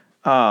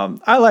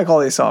 I like all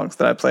these songs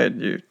that I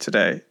played you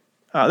today.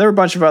 There were a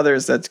bunch of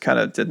others that kind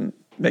of didn't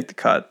make the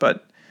cut,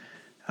 but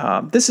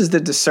this is the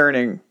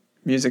discerning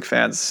music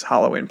fans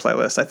Halloween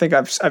playlist. I think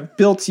I've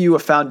built you a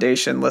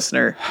foundation,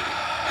 listener.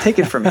 Take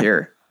it from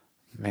here.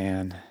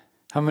 Man,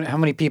 how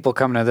many people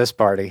coming to this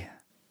party?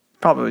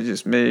 Probably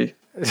just me.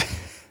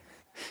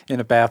 In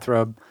a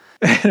bathrobe.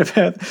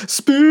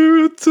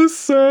 Spiritus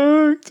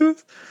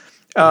Sanctus.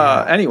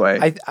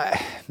 Anyway,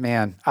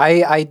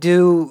 I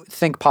do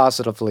think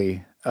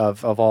positively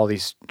of all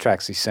these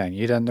tracks he sang.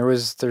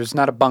 There's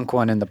not a bunk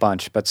one in the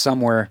bunch, but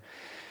somewhere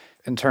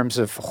in terms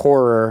of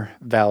horror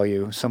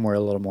value, somewhere a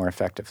little more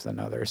effective than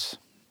others.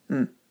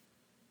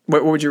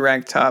 what would you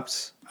rank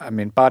tops? I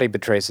mean, Body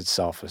Betrays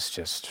Itself is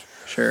just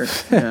Sure.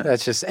 Yeah.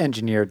 that's just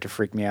engineered to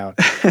freak me out.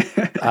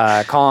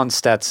 Colin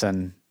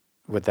Stetson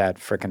with that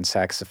frickin'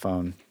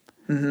 saxophone.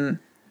 Mm-hmm.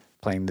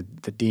 Playing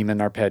the demon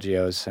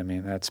arpeggios. I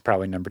mean, that's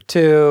probably number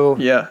 2.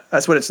 Yeah,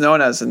 that's what it's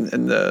known as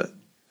in the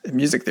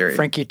music theory.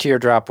 Frankie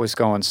Teardrop was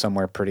going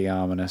somewhere pretty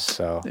ominous,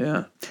 so.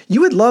 Yeah.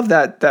 You would love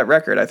that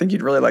record. I think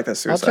you'd really like that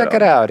Suicide I'll check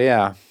it out,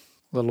 yeah.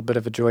 A little bit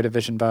of a Joy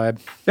Division vibe.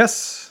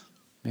 Yes.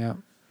 Yeah.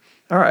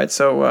 All right,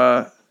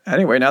 so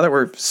anyway, now that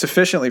we're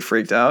sufficiently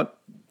freaked out,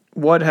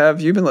 what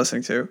have you been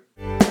listening to?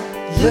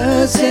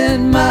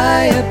 Losing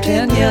my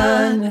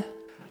opinion.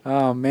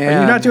 Oh, man.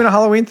 Are you not doing a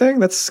Halloween thing?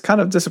 That's kind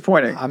of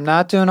disappointing. I'm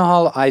not doing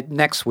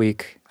next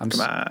week. Come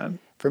on.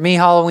 For me,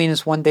 Halloween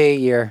is one day a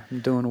year. I'm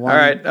doing one. All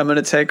right, I'm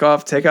going to take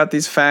out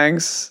these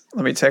fangs.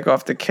 Let me take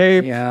off the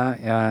cape.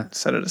 Yeah.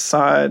 Set it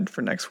aside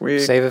for next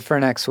week. Save it for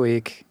next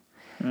week.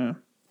 Yeah.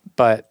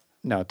 But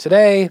no,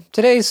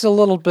 today's a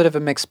little bit of a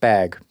mixed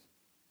bag.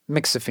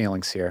 Mix of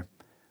feelings here.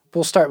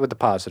 We'll start with the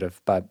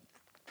positive, but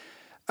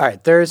all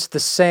right, there's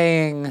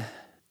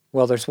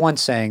one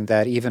saying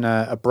that even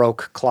a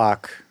broke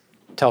clock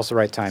tells the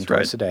right time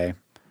twice a day.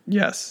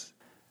 Yes.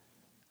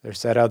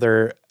 There's that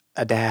other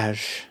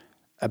adage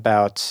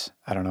about,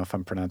 I don't know if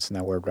I'm pronouncing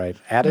that word right.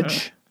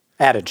 Adage?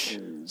 Adage.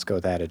 Let's go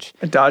with adage.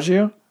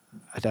 Adagio?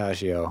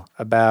 Adagio.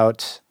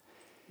 About,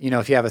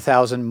 if you have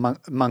 1,000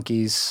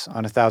 monkeys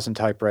on 1,000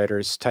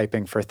 typewriters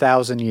typing for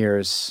 1,000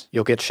 years,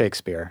 you'll get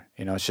Shakespeare.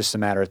 It's just a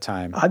matter of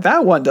time.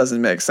 That one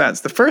doesn't make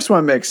sense. The first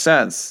one makes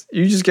sense.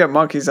 You just get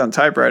monkeys on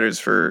typewriters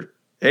for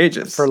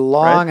ages. For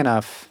long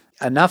enough.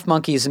 Enough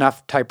monkeys,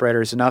 enough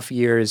typewriters, enough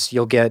years,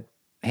 you'll get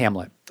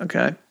Hamlet.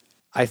 Okay.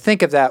 I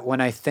think of that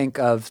when I think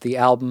of the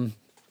album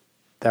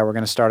that we're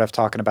going to start off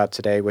talking about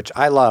today, which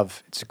I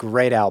love. It's a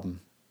great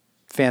album.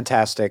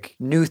 Fantastic.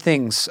 New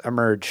things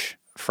emerge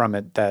from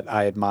it that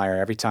I admire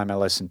every time I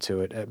listen to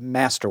it. A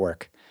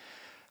masterwork.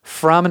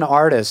 From an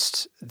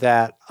artist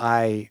that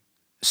I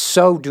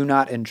so do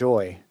not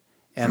enjoy.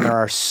 And there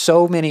are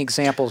so many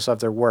examples of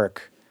their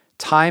work.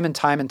 Time and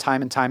time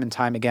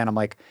again, I'm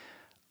like,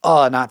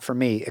 oh, not for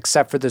me,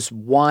 except for this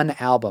one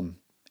album.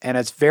 And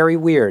it's very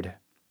weird.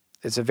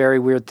 It's a very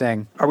weird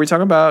thing. Are we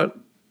talking about,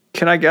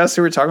 can I guess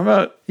who we're talking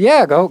about?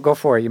 Yeah, go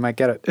for it. You might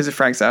get it. Is it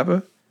Frank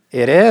Zappa?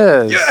 It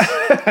is.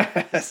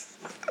 Yes.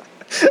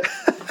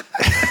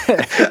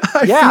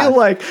 I feel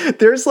like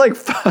there's like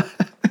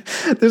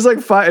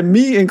five, and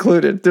me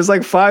included, there's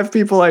like 5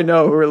 people I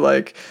know who are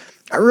like,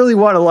 I really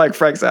want to like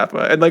Frank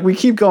Zappa. And like we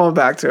keep going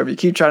back to him. You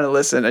keep trying to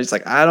listen. And it's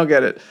like, I don't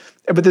get it.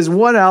 But there's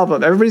one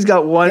album. Everybody's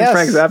got one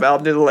Frank Zappa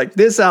album. They're like,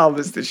 this album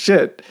is the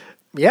shit.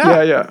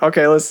 Yeah.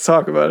 Okay, let's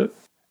talk about it.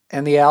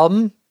 And the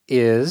album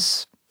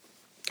is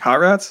Hot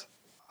Rats?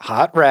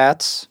 Hot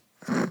Rats.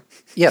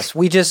 Yes,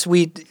 we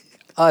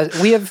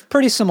have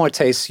pretty similar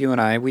tastes, you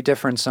and I. We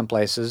differ in some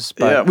places.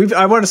 But yeah,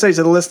 I want to say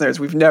to the listeners,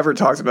 we've never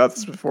talked about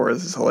this before.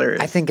 This is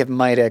hilarious. I think it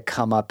might have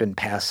come up in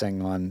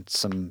passing on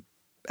some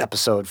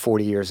episode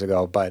 40 years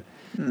ago, but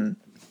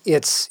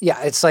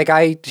it's like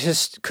I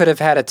just could have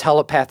had a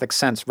telepathic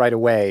sense right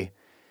away.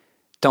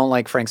 Don't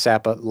like Frank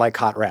Zappa, like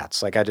Hot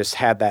Rats. Like I just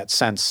had that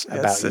sense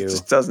about you. It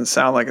just doesn't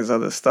sound like his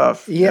other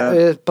stuff.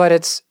 Yeah.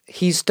 But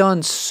he's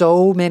done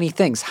so many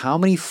things. How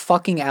many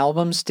fucking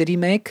albums did he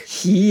make?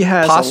 He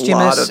has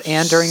posthumous a lot of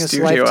and during his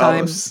lifetime,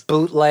 albums.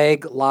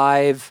 Bootleg,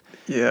 live.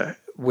 Yeah.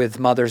 With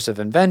Mothers of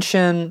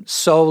Invention,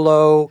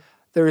 solo.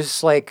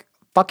 There's like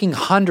fucking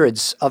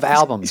hundreds of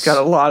albums. He's got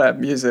a lot of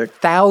music.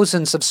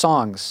 Thousands of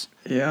songs.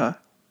 Yeah.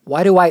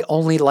 Why do I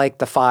only like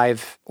the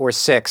 5 or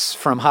 6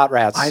 from Hot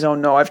Rats? I don't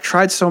know. I've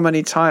tried so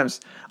many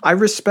times. I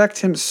respect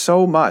him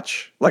so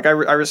much. Like I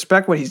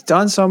respect what he's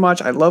done so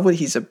much. I love what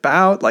he's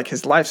about. Like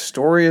his life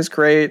story is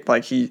great.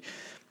 Like he's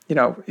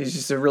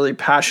just a really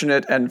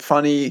passionate and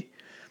funny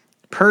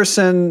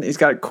person. He's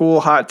got cool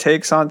hot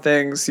takes on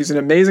things. He's an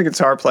amazing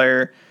guitar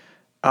player.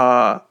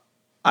 I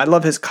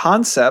love his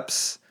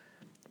concepts,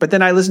 but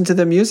then I listen to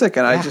the music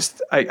and I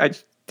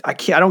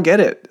can't, I don't get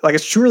it. Like,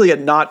 it's truly a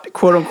not,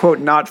 quote unquote,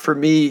 not for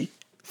me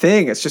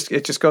thing. It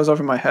just goes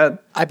over my head.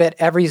 I bet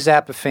every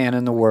Zappa fan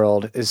in the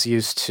world is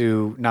used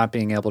to not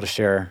being able to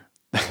share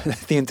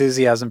the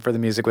enthusiasm for the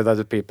music with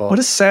other people. What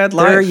a sad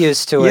life. They're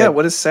used to it. Yeah,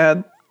 what is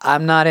sad.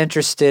 I'm not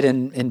interested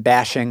in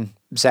bashing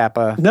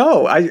Zappa.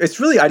 No, it's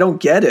really, I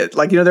don't get it.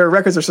 Like, there are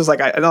records that are just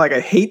like, I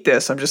hate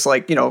this. I'm just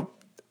like,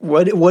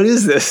 what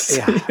is this?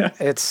 Yeah,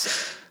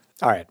 it's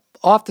all right.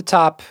 Off the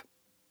top,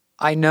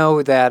 I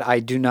know that I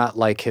do not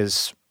like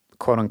his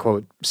quote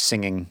unquote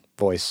singing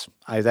voice.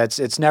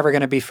 It's never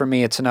going to be for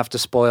me. It's enough to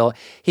spoil.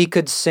 He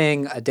could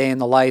sing A Day in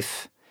the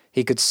Life.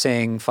 He could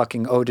sing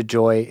fucking Ode to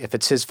Joy. If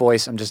it's his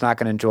voice, I'm just not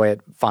going to enjoy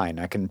it. Fine,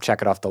 I can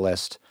check it off the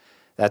list.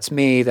 That's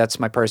me. That's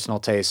my personal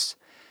taste.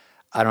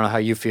 I don't know how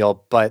you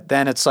feel, but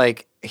then it's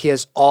like he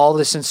has all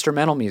this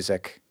instrumental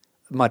music,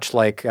 much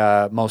like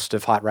most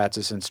of Hot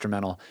Rats'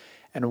 instrumental.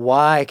 And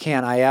why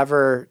can't I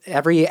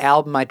every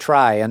album I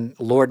try, and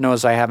Lord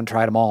knows I haven't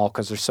tried them all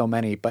because there's so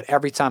many, but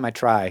every time I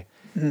try,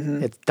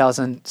 it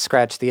doesn't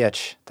scratch the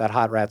itch that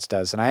Hot Rats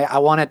does. And I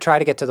want to try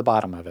to get to the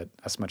bottom of it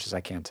as much as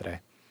I can today.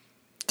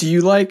 Do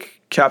you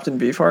like Captain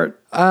Beefheart?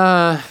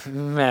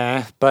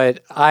 Meh,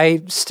 but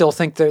I still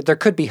think there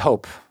could be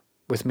hope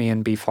with me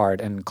and Beefheart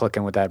and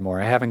clicking with that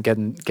more. I haven't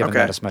given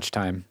that as much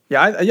time.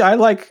 Yeah, I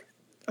like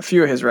a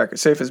few of his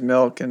records, Safe as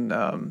Milk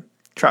and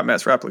Trap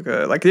Mass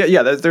Replica. Like,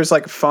 yeah, there's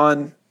like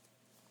fun.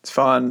 It's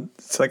fun.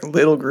 It's like a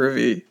little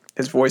groovy.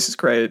 His voice is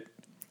great.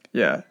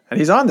 Yeah, and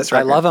he's on this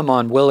record. I love him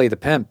on Willie the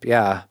Pimp.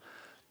 Yeah,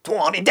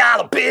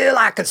 $20 bill,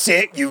 I could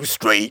set you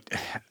straight.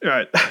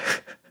 Right.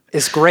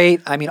 It's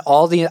great. I mean,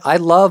 I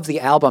love the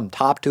album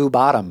top to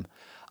bottom.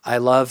 I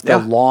love the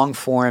long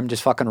form,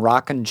 just fucking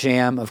rock and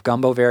jam of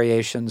gumbo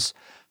variations.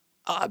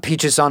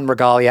 Peaches on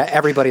Regalia.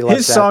 Everybody loves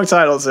his that. song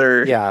titles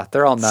are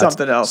they're all nuts.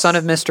 Something else. Son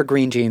of Mr.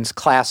 Green Jeans,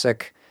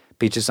 classic.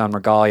 Peaches on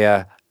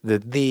Regalia,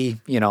 the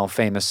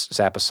famous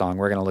Zappa song.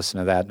 We're gonna listen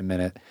to that in a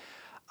minute.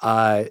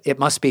 It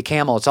Must Be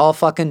Camel. It's all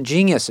fucking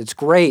genius. It's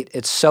great.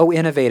 It's so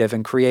innovative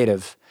and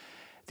creative.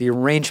 The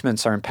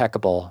arrangements are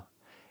impeccable.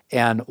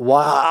 And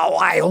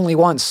why only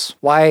once?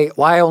 Why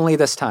only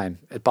this time?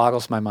 It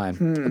boggles my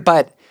mind.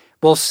 But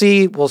we'll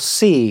see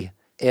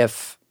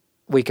if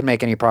we can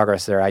make any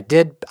progress there. I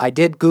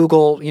did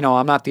Google,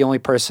 I'm not the only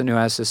person who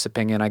has this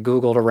opinion. I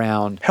Googled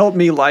around. Help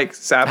me like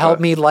Zappa.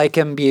 Help me like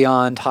him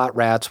beyond Hot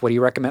Rats. What do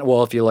you recommend?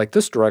 Well, if you like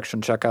this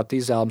direction, check out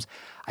these albums.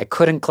 I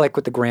couldn't click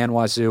with the Grand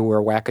Wazoo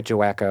or Wacka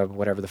Jawacka,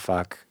 whatever the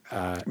fuck.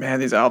 Man,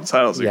 these album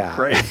titles are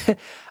great.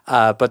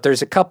 But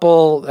there's a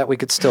couple that we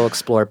could still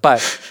explore.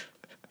 But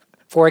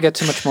before I get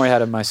too much more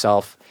ahead of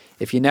myself,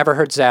 if you never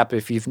heard Zappa,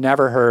 if you've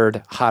never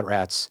heard Hot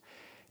Rats,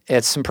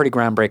 it's some pretty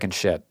groundbreaking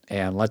shit.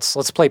 And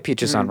let's play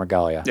Peaches on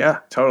Regalia. Yeah,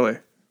 totally.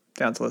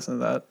 Down to listen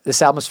to that.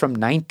 This album is from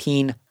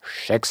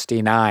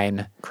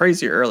 1969.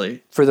 Crazy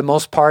early. For the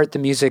most part, the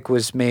music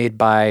was made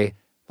by,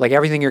 like,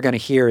 everything you're going to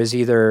hear is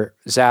either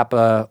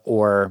Zappa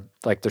or,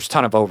 like, there's a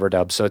ton of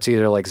overdubs. So it's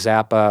either like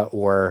Zappa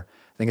or,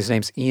 I think his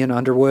name's Ian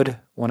Underwood,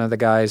 one of the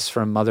guys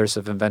from Mothers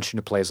of Invention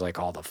who plays, like,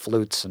 all the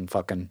flutes and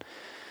fucking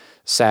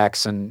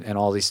sax and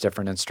all these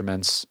different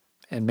instruments.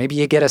 And maybe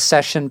you get a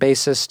session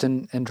bassist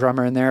and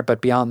drummer in there,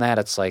 but beyond that,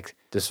 it's like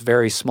this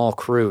very small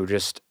crew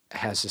just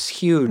has this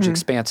huge,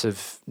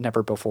 expansive,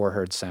 never before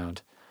heard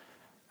sound.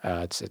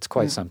 It's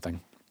quite something.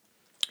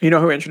 You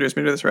know who introduced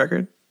me to this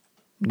record?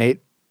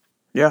 Nate?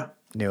 Yeah.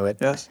 Knew it.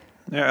 Yes.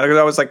 Yeah, because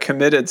I was like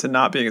committed to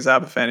not being a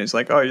Zappa fan. He's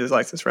like, oh, he just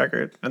likes this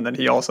record. And then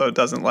he also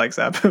doesn't like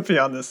Zappa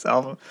beyond this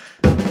album.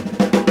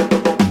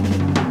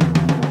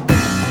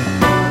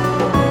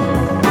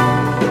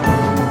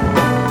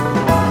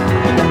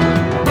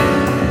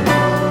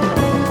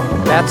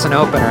 That's an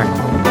opener.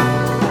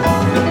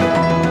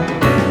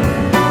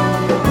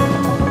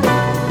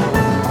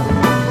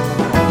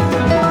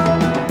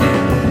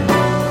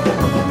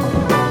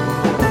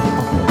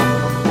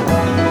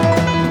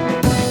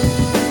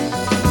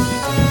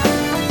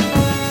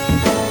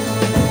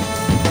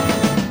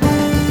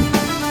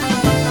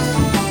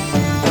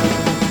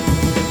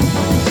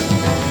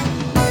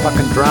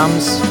 Fucking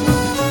drums.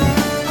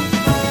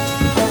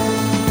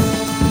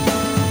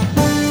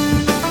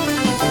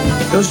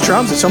 Those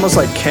drums, it's almost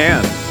like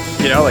Can.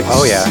 Like,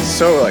 oh yeah,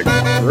 so like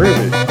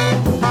groovy.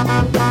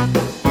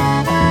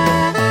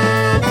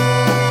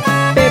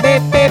 Beep,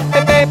 beep, beep,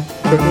 beep, beep.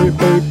 Beep,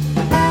 beep.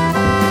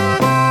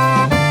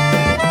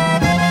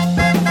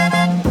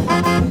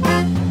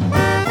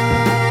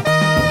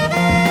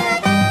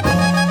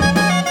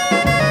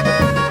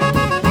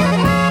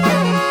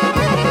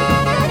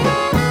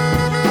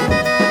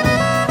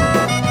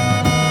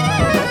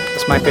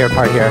 It's my favorite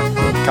part here,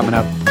 coming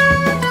up.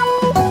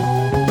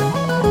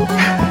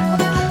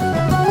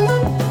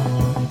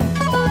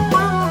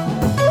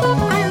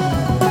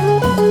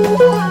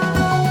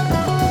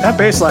 That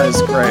bass line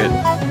is great.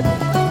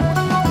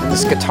 And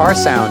this guitar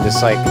sound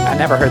is like, I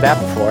never heard that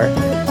before.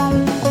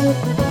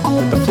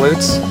 With the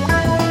flutes.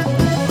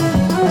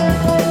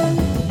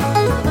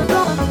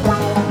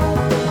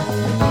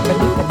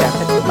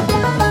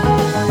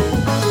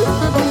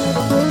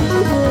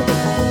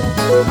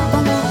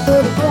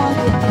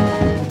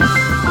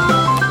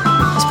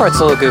 part's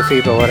a little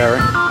goofy, but whatever.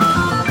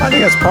 I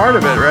think that's part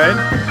of it,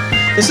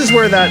 right? This is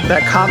where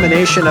that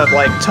combination of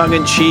like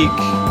tongue-in-cheek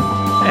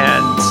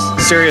and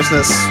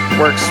seriousness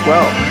works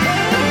well.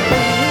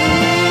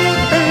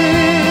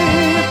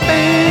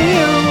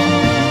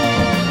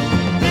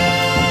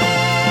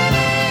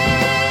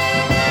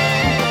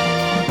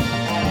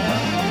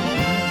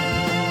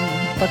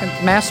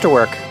 Fucking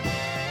masterwork.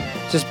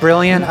 Just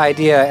brilliant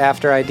idea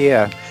after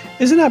idea.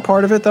 Isn't that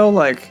part of it though?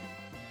 Like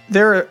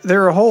there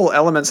are whole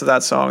elements of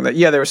that song that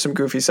there were some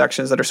goofy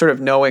sections that are sort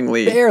of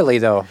knowingly Barely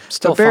though.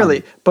 Still barely.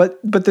 fun.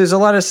 But there's a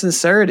lot of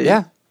sincerity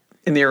Yeah.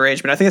 in the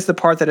arrangement. I think it's the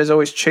part that has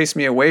always chased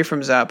me away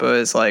from Zappa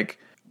is like,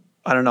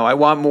 I don't know, I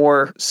want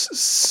more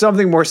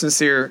something more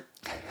sincere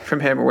from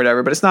him or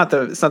whatever, but it's not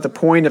the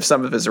point of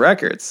some of his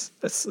records.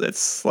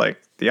 It's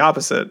like the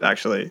opposite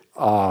actually.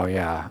 Oh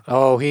yeah.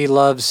 Oh, he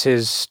loves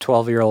his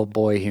 12-year-old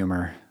boy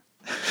humor.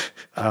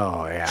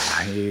 Oh yeah,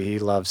 he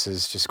loves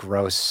his just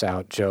gross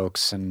out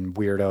jokes and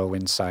weirdo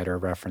insider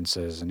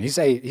references, and he's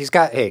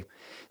got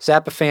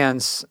Zappa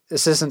fans.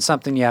 This isn't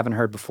something you haven't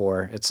heard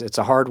before. It's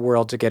a hard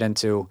world to get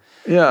into.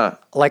 Yeah,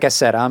 like I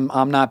said,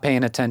 I'm not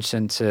paying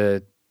attention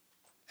to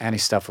any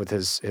stuff with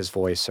his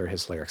voice or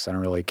his lyrics. I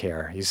don't really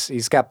care.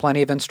 He's got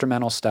plenty of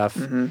instrumental stuff,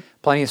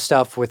 plenty of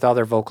stuff with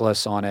other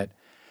vocalists on it.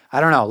 I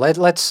don't know.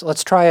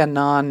 Let's try a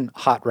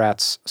non-Hot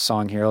Rats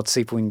song here. Let's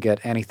see if we can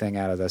get anything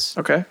out of this.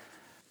 Okay.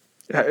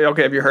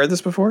 Okay, have you heard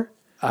this before?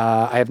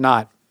 I have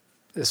not.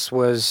 This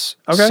was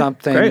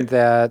something great.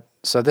 that...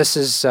 So this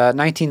is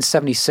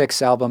 1976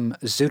 album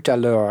Zut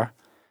alors.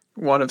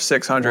 One of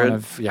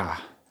 600.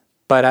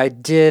 But I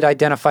did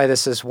identify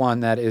this as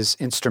one that is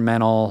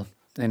instrumental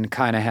and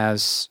kind of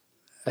has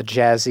a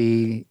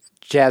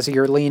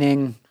jazzier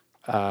leaning,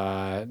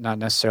 not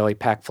necessarily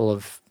packed full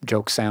of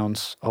joke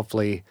sounds.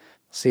 Hopefully,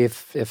 see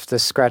if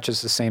this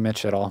scratches the same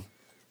itch at all.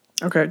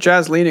 Okay,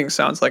 Jazz Leaning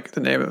sounds like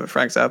the name of a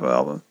Frank Zappa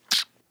album.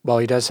 Well,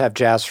 he does have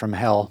Jazz from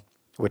Hell,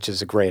 which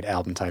is a great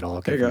album title.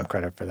 I'll give him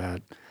credit for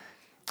that.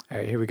 All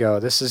right, here we go.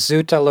 This is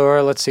Zut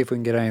alors. Let's see if we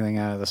can get anything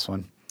out of this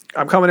one.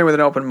 I'm coming in with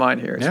an open mind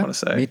here, I just want to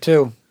say. Me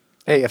too.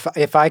 Hey,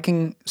 if I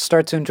can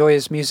start to enjoy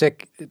his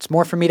music, it's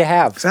more for me to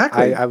have.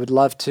 Exactly. I would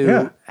love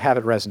to have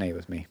it resonate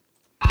with me.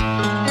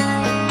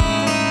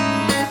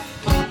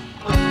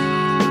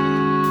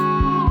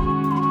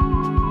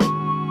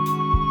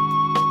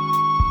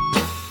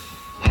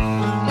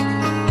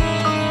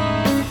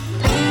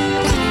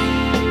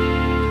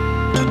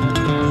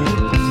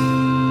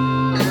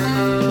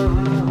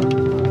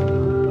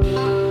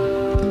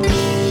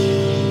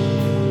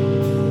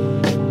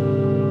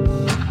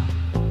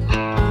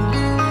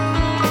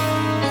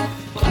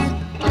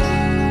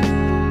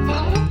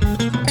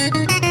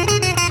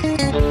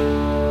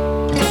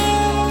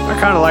 I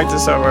kind of like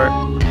this over.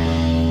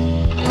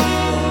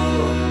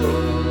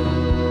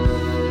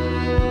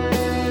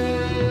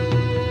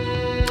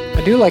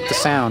 I do like the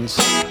sounds.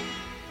 Just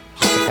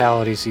the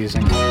palette he's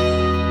using.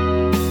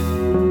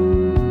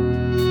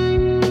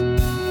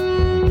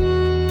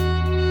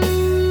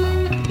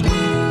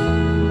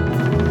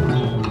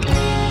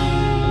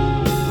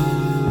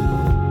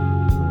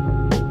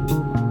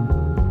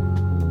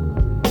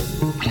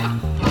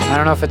 I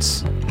don't know if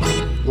it's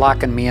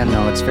locking me in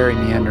though. It's very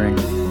meandering.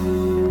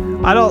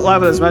 I don't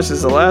love it as much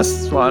as the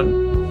last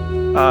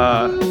one.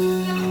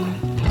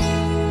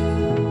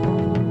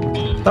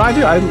 But I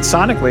do.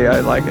 Sonically,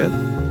 I like it.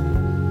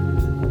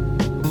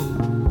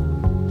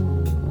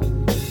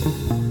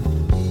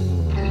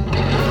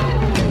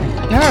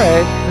 All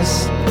right.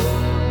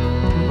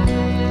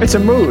 It's a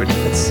mood.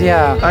 It's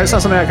not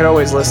something I could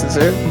always listen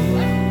to.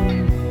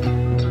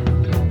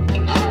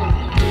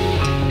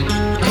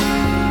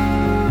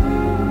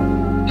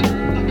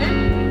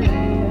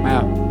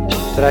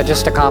 Did I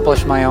just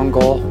accomplish my own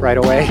goal right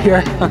away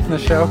here on the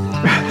show?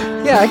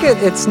 Yeah, I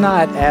get it's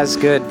not as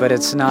good, but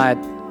it's not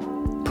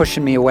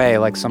pushing me away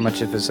like so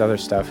much of his other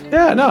stuff.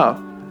 Yeah, no.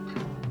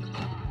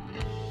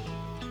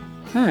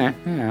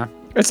 Yeah.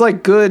 It's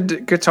like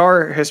good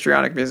guitar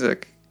histrionic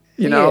music,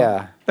 you know?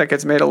 Yeah. That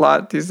gets made a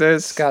lot these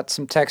days. It's got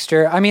some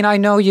texture. I mean, I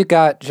know you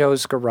got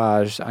Joe's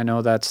Garage. I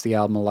know that's the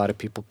album a lot of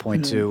people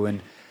point to.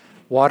 And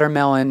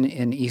Watermelon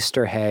in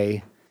Easter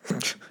Hay.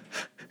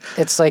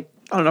 It's like...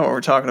 I don't know what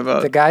we're talking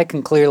about. The guy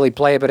can clearly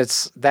play, but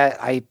it's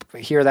that I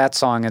hear that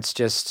song. It's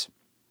just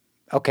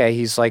okay.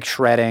 He's like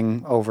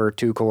shredding over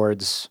two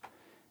chords,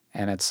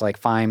 and it's like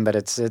fine. But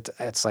it's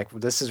like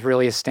this is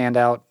really a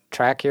standout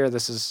track here.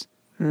 This is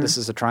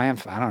a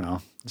triumph. I don't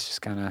know. It's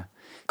just kind of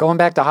going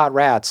back to Hot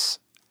Rats.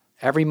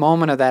 Every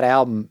moment of that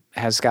album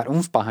has got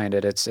oomph behind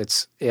it.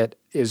 It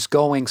is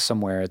going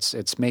somewhere.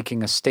 It's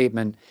making a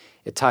statement.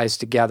 It ties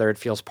together. It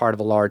feels part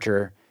of a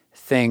larger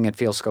thing. It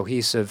feels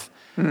cohesive.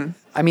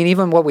 I mean,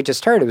 even what we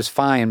just heard, it was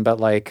fine, but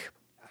like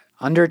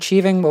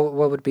underachieving,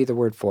 what would be the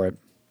word for it?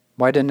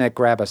 Why didn't it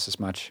grab us as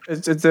much?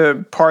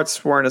 The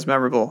parts weren't as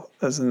memorable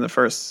as in the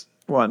first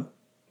one.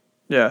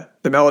 Yeah,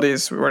 the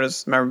melodies weren't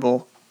as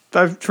memorable.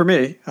 For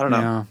me, I don't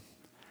know.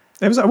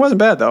 Yeah. It wasn't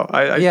bad though.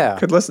 I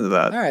could listen to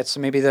that. All right,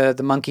 so maybe the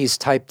Monkees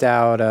typed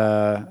out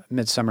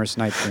Midsummer's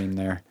Night Dream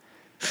there.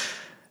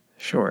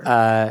 Sure.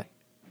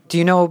 Do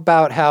you know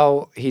about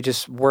how he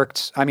just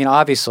worked? I mean,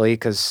 obviously,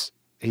 because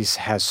he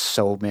has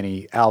so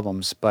many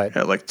albums, but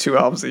Yeah, like 2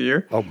 albums a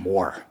year. oh,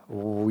 more,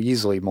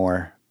 easily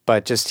more.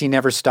 But just he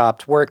never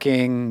stopped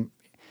working.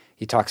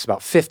 He talks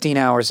about 15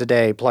 hours a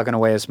day, plugging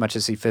away as much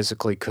as he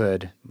physically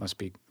could. Must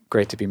be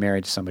great to be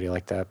married to somebody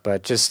like that.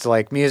 But just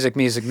like music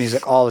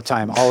all the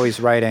time, always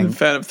writing.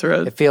 Phantom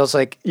Thread. It feels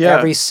like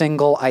every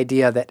single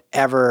idea that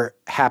ever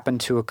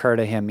happened to occur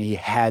to him, he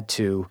had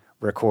to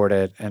record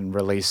it and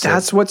release it.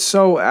 That's what's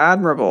so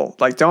admirable.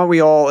 Like, don't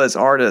we all as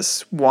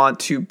artists want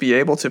to be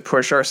able to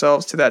push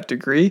ourselves to that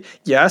degree?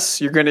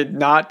 Yes, you're going to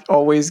not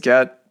always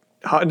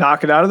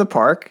knock it out of the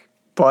park,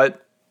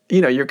 but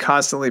you're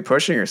constantly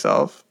pushing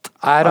yourself.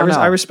 I don't know.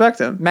 I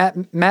respect him.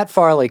 Matt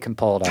Farley can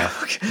pull it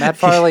off. Okay. Matt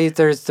Farley,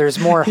 there's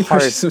more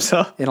heart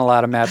in a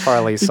lot of Matt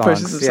Farley songs. He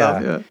pushes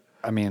himself, yeah.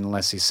 I mean,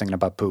 unless he's singing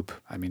about poop.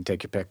 I mean,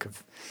 take your pick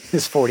of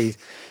his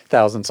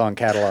 40,000 song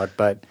catalog.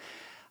 But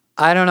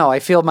I don't know. I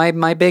feel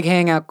my big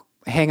hang up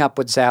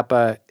with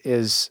Zappa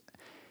is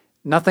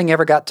nothing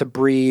ever got to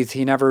breathe.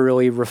 He never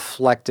really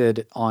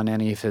reflected on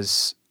any of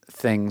his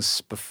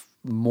things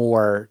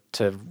more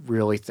to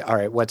really, all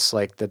right, what's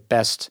like the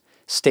best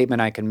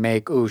statement I can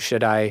make? Ooh,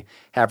 should I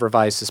have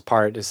revised this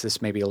part? Is this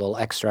maybe a little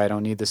extra? I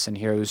don't need this in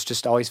here. It was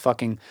just always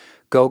fucking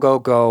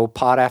go,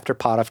 pot after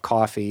pot of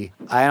coffee.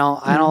 I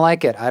don't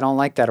like it. I don't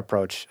like that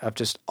approach.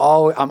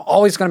 I'm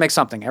always going to make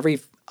something.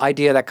 Every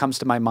idea that comes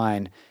to my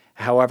mind,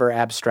 however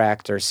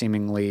abstract or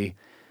seemingly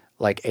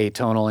like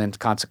atonal,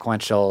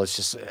 inconsequential, it's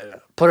just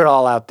put it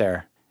all out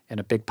there in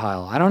a big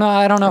pile. I don't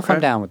know if I'm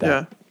down with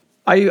that.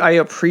 Yeah. I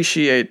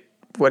appreciate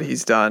what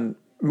he's done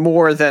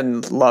more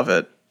than love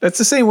it. It's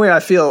the same way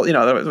I feel,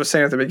 I was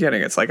saying at the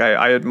beginning. It's like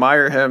I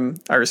admire him.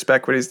 I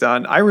respect what he's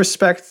done. I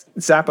respect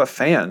Zappa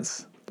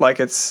fans.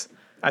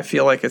 I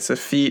feel like it's a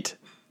feat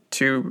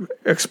to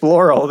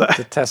explore all that. It's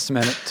a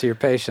testament to your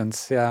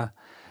patience, yeah.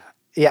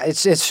 Yeah,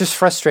 it's just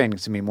frustrating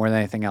to me more than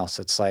anything else.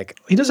 It's like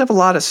he does have a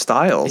lot of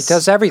styles. He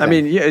does everything. I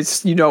mean, yeah,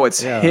 it's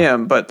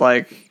him, but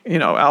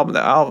album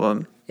to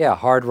album. Yeah,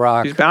 hard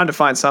rock. He's bound to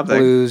find something.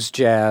 Blues,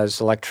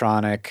 jazz,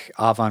 electronic,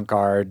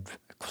 avant-garde,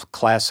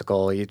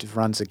 classical. He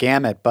runs the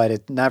gamut, but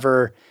it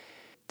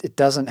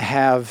doesn't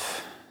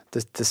have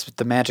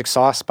the magic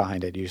sauce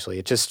behind it usually.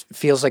 It just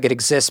feels like it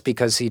exists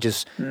because he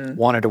just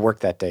wanted to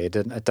work that day.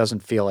 It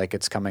doesn't feel like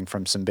it's coming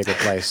from some bigger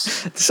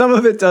place. Some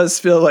of it does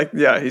feel like,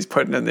 he's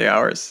putting in the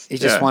hours. He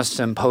just wants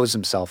to impose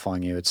himself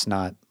on you.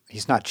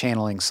 He's not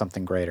channeling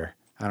something greater.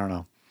 I don't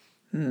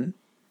know.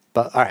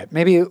 But all right,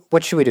 maybe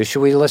what should we do?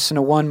 Should we listen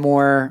to one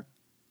more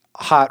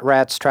Hot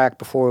Rats track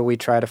before we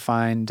try to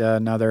find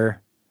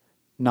another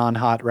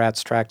non-Hot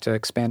Rats track to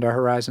expand our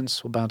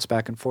horizons? We'll bounce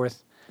back and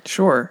forth.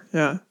 Sure,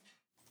 yeah.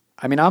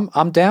 I mean,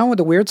 I'm down with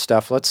the weird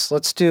stuff.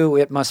 Let's do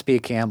It Must Be a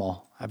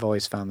Camel. I've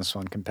always found this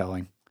one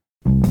compelling.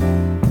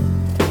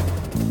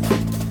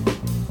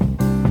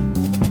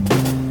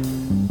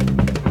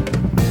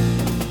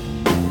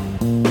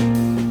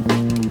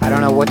 I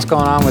don't know what's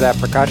going on with that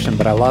percussion,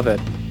 but I love it.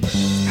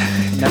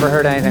 Never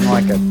heard anything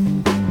like it.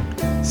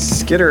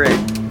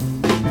 Skittering.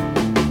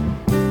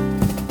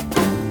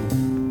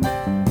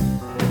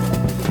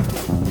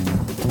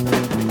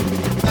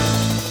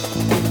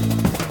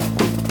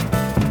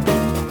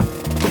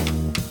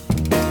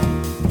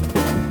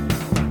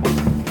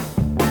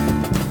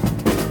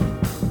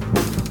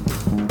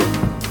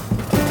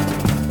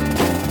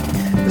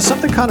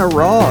 Something kind of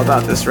raw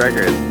about this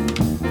record.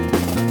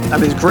 I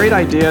mean, great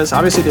ideas.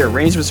 Obviously, the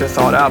arrangements are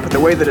thought out, but the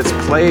way that it's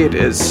played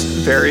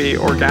is very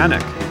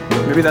organic.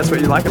 Maybe that's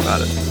what you like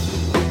about it.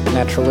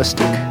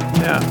 Naturalistic.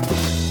 Yeah.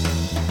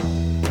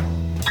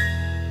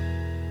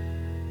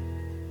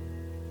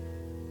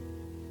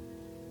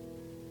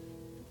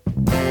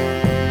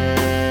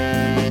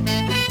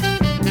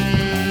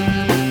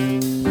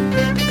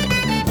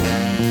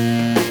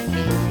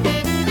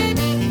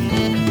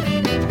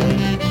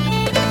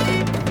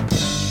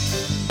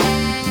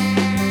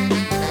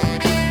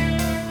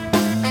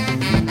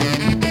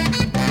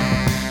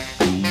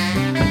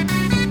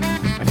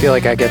 I feel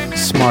like I get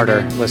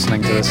smarter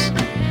listening to this.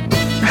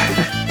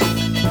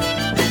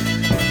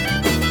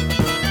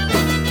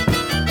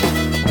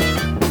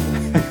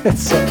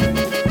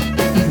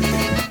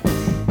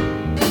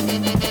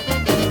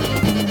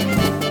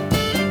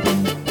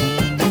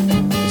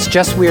 It's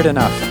just weird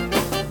enough.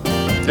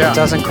 Yeah. It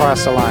doesn't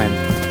cross the line.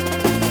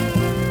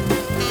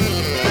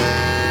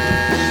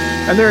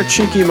 And there are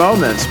cheeky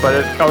moments, but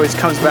it always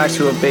comes back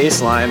to a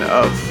baseline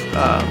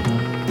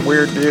of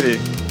weird beauty.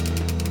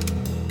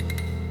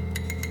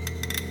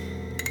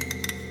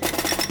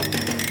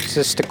 It's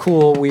just a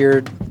cool,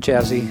 weird,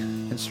 jazzy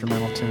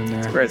instrumental tune there.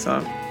 It's a great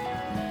song.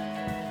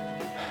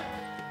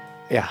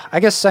 Yeah, I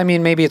guess,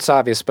 maybe it's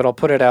obvious, but I'll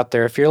put it out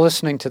there. If you're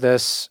listening to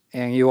this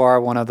and you are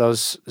one of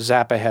those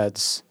Zappa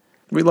heads...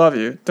 We love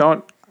you.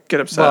 Don't get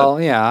upset. Well,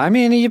 yeah,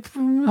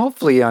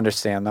 hopefully you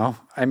understand, though.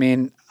 I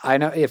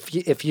know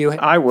if you...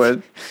 I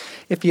would.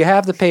 If you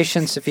have the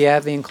patience, if you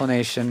have the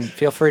inclination,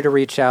 feel free to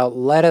reach out.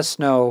 Let us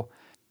know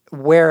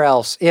where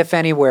else, if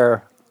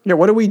anywhere, Yeah,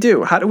 what do we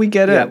do? How do we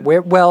get in?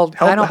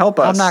 Help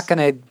us. I'm not going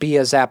to be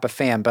a Zappa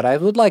fan, but I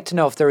would like to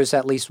know if there was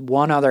at least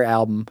one other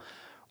album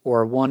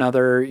or one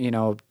other,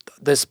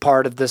 this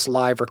part of this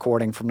live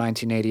recording from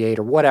 1988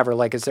 or whatever.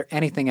 Like, is there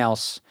anything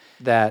else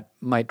that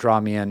might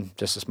draw me in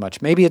just as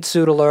much? Maybe it's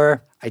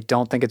Zoodalure. I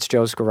don't think it's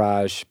Joe's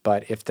Garage,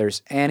 but if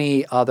there's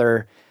any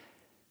other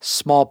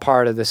small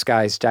part of this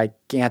guy's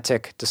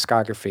gigantic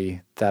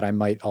discography that I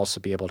might also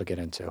be able to get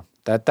into.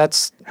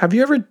 That's. Have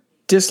you ever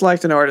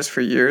disliked an artist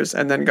for years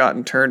and then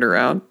gotten turned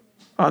around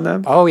on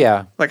them? Oh,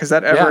 yeah. Like, has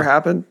that ever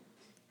happened?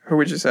 Who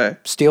would you say?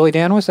 Steely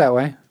Dan was that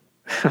way.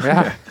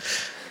 Yeah.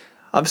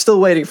 I'm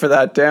still waiting for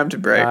that dam to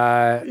break.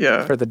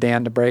 For the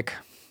Dan to break.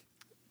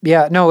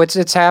 Yeah, no,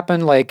 it's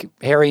happened. Like,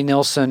 Harry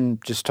Nilsson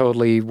just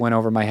totally went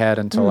over my head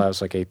until I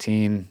was like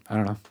 18. I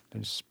don't know.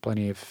 There's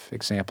plenty of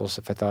examples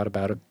if I thought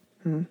about it.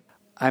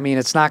 I mean,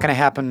 it's not going to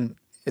happen.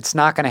 It's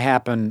not going to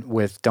happen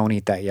with "Don't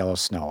Eat That Yellow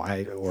Snow."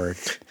 Or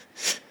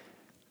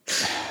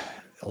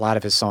a lot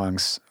of his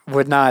songs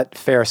would not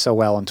fare so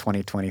well in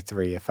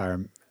 2023 if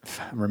I'm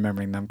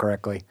remembering them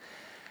correctly.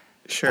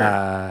 Sure.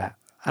 I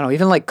don't know.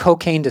 Even like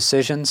 "Cocaine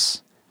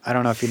Decisions." I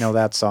don't know if you know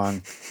that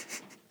song.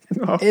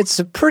 No. It's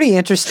a pretty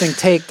interesting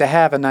take to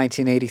have in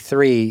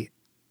 1983,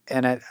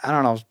 and I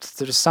don't know.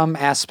 There's some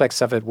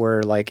aspects of it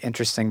were like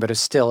interesting, but it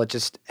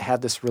just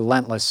had this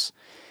relentless,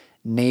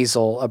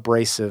 nasal,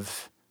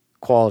 abrasive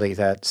quality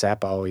that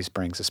Zappa always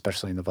brings,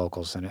 especially in the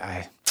vocals. And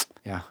I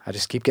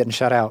just keep getting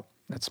shut out.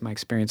 That's my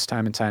experience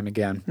time and time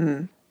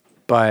again.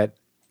 But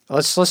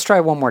let's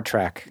try one more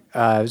track.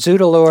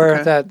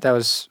 Zoodalure,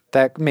 okay.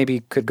 that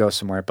maybe could go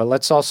somewhere. But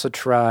let's also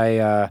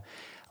try.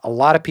 A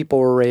lot of people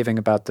were raving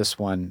about this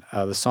one.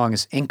 The song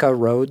is Inca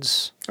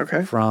Roads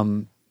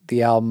from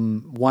the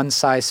album One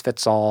Size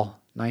Fits All,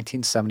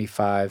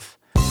 1975.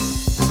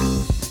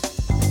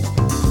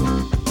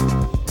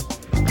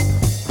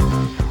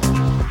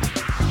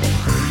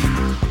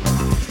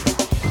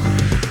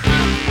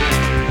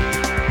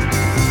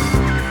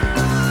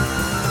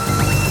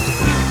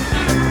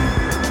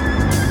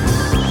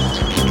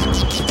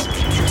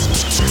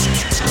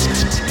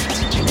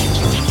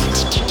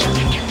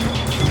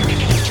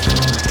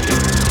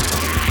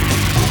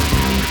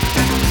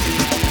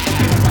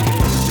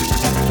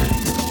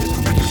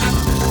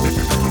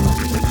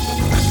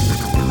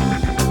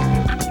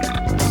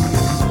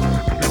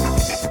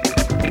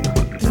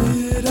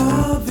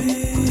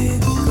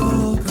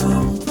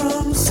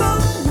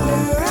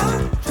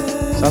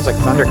 Sounds like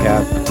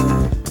Thundercat.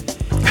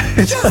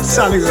 It does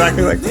sound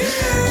exactly like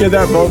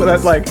that vocal,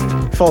 that like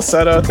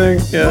falsetto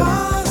thing.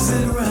 Yeah.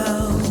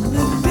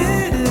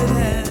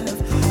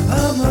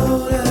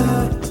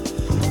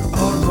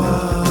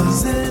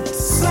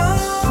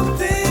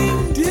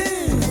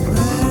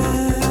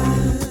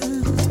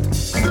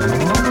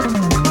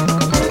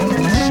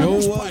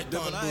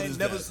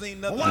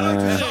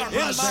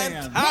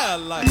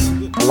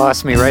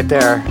 Lost me right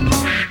there.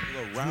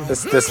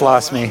 This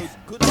lost me.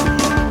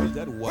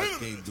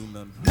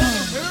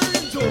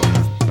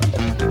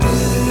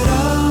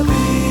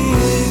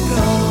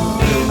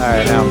 All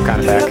right, now I'm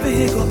kind of back.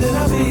 He's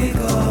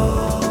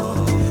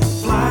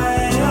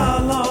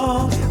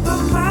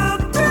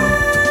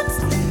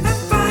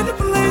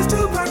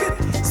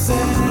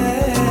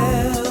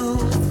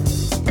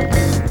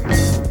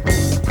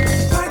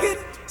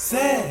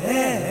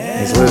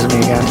losing me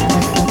again.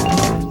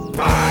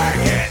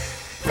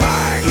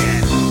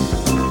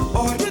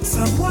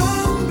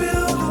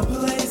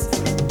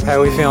 How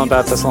are we feeling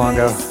about this,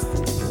 Longo?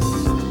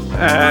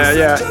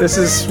 Yeah, this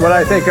is what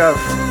I think of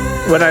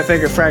when I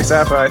think of Frank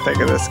Zappa. I think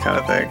of this kind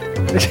of thing.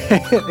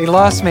 He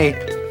lost me.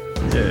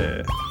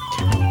 Yeah.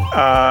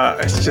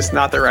 It's just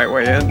not the right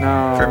way in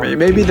for me. No.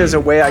 Maybe there's a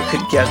way I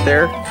could get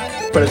there,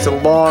 but it's a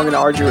long and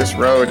arduous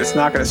road. It's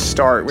not going to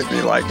start with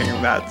me liking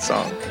that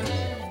song.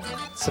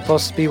 It's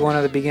supposed to be one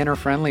of the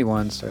beginner-friendly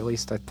ones, or at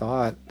least I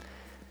thought.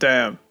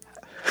 Damn.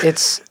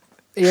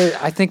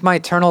 I think my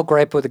eternal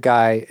gripe with the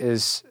guy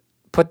is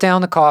put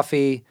down the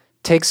coffee,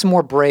 take some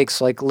more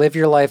breaks, like live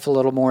your life a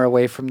little more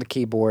away from the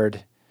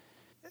keyboard.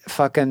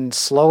 Fucking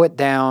slow it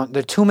down.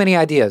 There are too many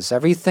ideas.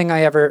 Everything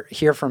I ever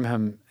hear from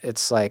him,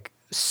 it's like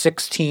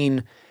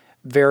 16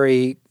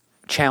 very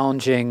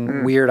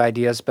challenging, weird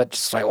ideas, but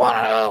just like,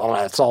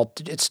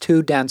 it's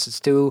too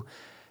dense.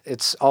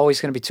 It's always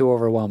going to be too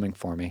overwhelming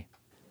for me.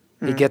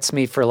 He gets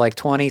me for like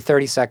 20,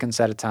 30 seconds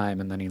at a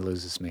time, and then he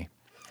loses me.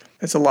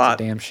 It's a lot.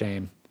 It's a damn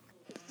shame.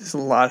 There's a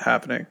lot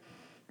happening.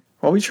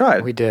 Well, we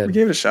tried. We did. We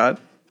gave it a shot.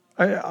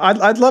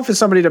 I'd love for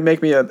somebody to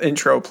make me an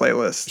intro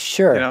playlist.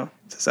 Sure. You know,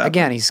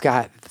 again, he's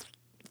got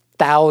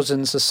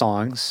thousands of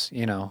songs,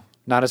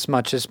 not as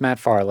much as Matt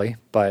Farley,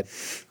 but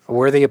a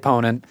worthy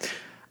opponent.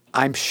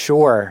 I'm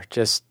sure,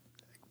 just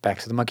back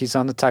to the Monkeys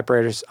on the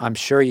Typewriters, I'm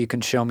sure you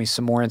can show me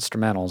some more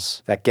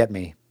instrumentals that get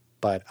me,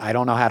 but I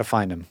don't know how to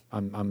find them.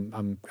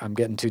 I'm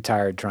getting too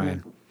tired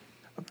trying.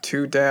 I'm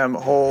too damn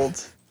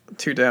old. I'm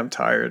too damn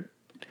tired.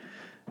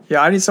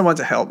 Yeah, I need someone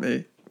to help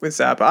me with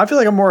Zappa. I feel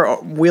like I'm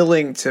more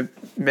willing to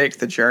make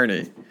the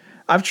journey.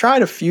 I've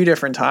tried a few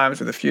different times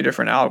with a few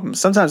different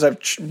albums. Sometimes I've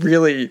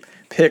really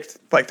picked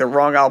like the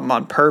wrong album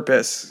on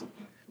purpose,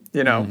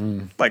 you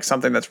know, like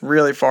something that's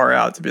really far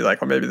out to be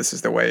like, well, maybe this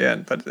is the way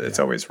in, but it's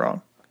always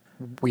wrong.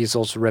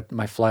 Weasels ripped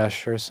my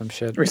flesh or some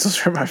shit.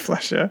 Weasels ripped my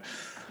flesh, yeah.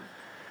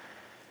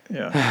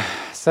 Yeah.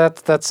 So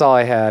that's all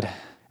I had.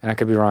 And I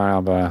could be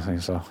wrong, but I don't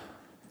think so.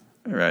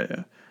 Right,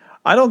 yeah.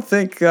 I don't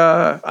think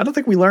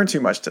we learned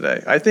too much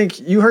today. I think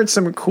you heard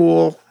some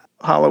cool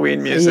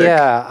Halloween music.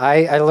 Yeah,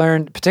 I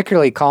learned,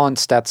 particularly Colin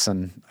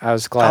Stetson. I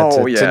was glad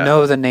to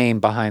know the name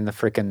behind the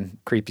freaking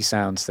creepy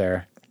sounds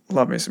there.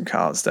 Love me some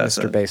Colin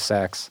Stetson. Mr. Bass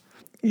Sax.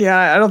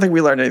 Yeah, I don't think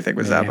we learned anything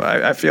with Zappa.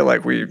 I feel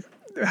like we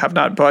have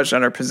not budged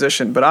on our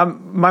position, but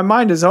my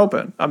mind is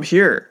open. I'm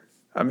here.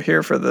 I'm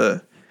here for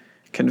the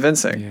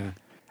convincing. Yeah.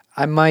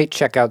 I might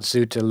check out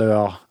Zoot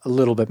a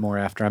little bit more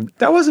after I'm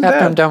that wasn't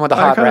bad. I'm done with the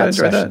Hot Rat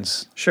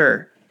sessions. That.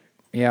 Sure.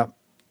 Yeah.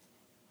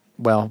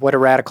 Well, what a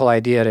radical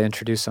idea to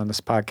introduce on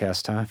this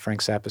podcast, huh?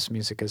 Frank Zappa's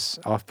music is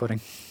off-putting.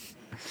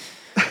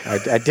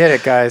 I did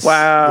it, guys.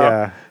 Wow.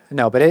 Yeah.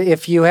 No, but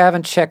if you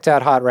haven't checked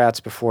out Hot Rats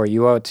before,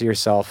 you owe it to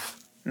yourself.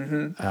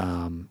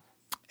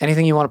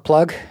 Anything you want to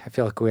plug? I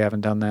feel like we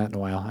haven't done that in a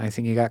while.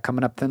 Anything you got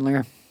coming up, Thin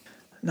Lear?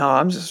 No,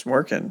 I'm just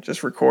working,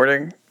 just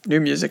recording new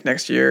music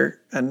next year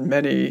and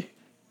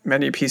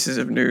many pieces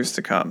of news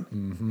to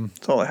come.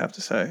 That's all I have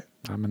to say.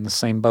 I'm in the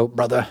same boat,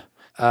 brother.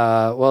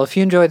 Well, if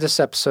you enjoyed this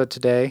episode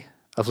today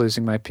of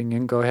Losing My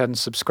Opinion, go ahead and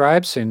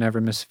subscribe so you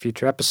never miss a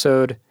future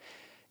episode.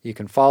 You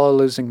can follow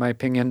Losing My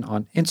Opinion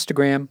on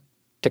Instagram,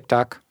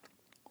 TikTok,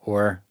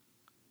 or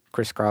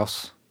Chris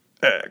Kraus.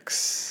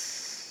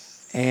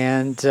 X.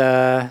 And,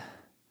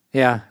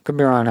 could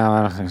be wrong now.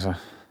 I don't think so.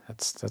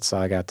 That's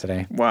all I got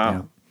today. Wow.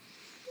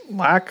 Yeah.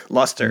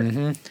 Lackluster.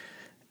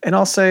 And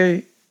I'll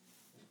say,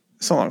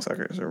 so long,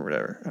 suckers, or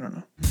whatever. I don't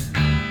know.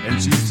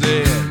 And she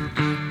said,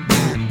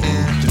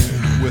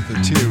 with a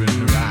tear in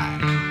her eye,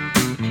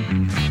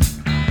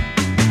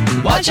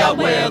 watch out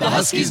where the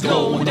Huskies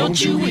go, and don't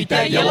you eat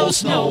that yellow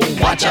snow.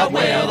 Watch out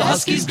where the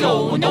Huskies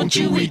go, and don't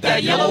you eat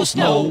that yellow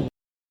snow.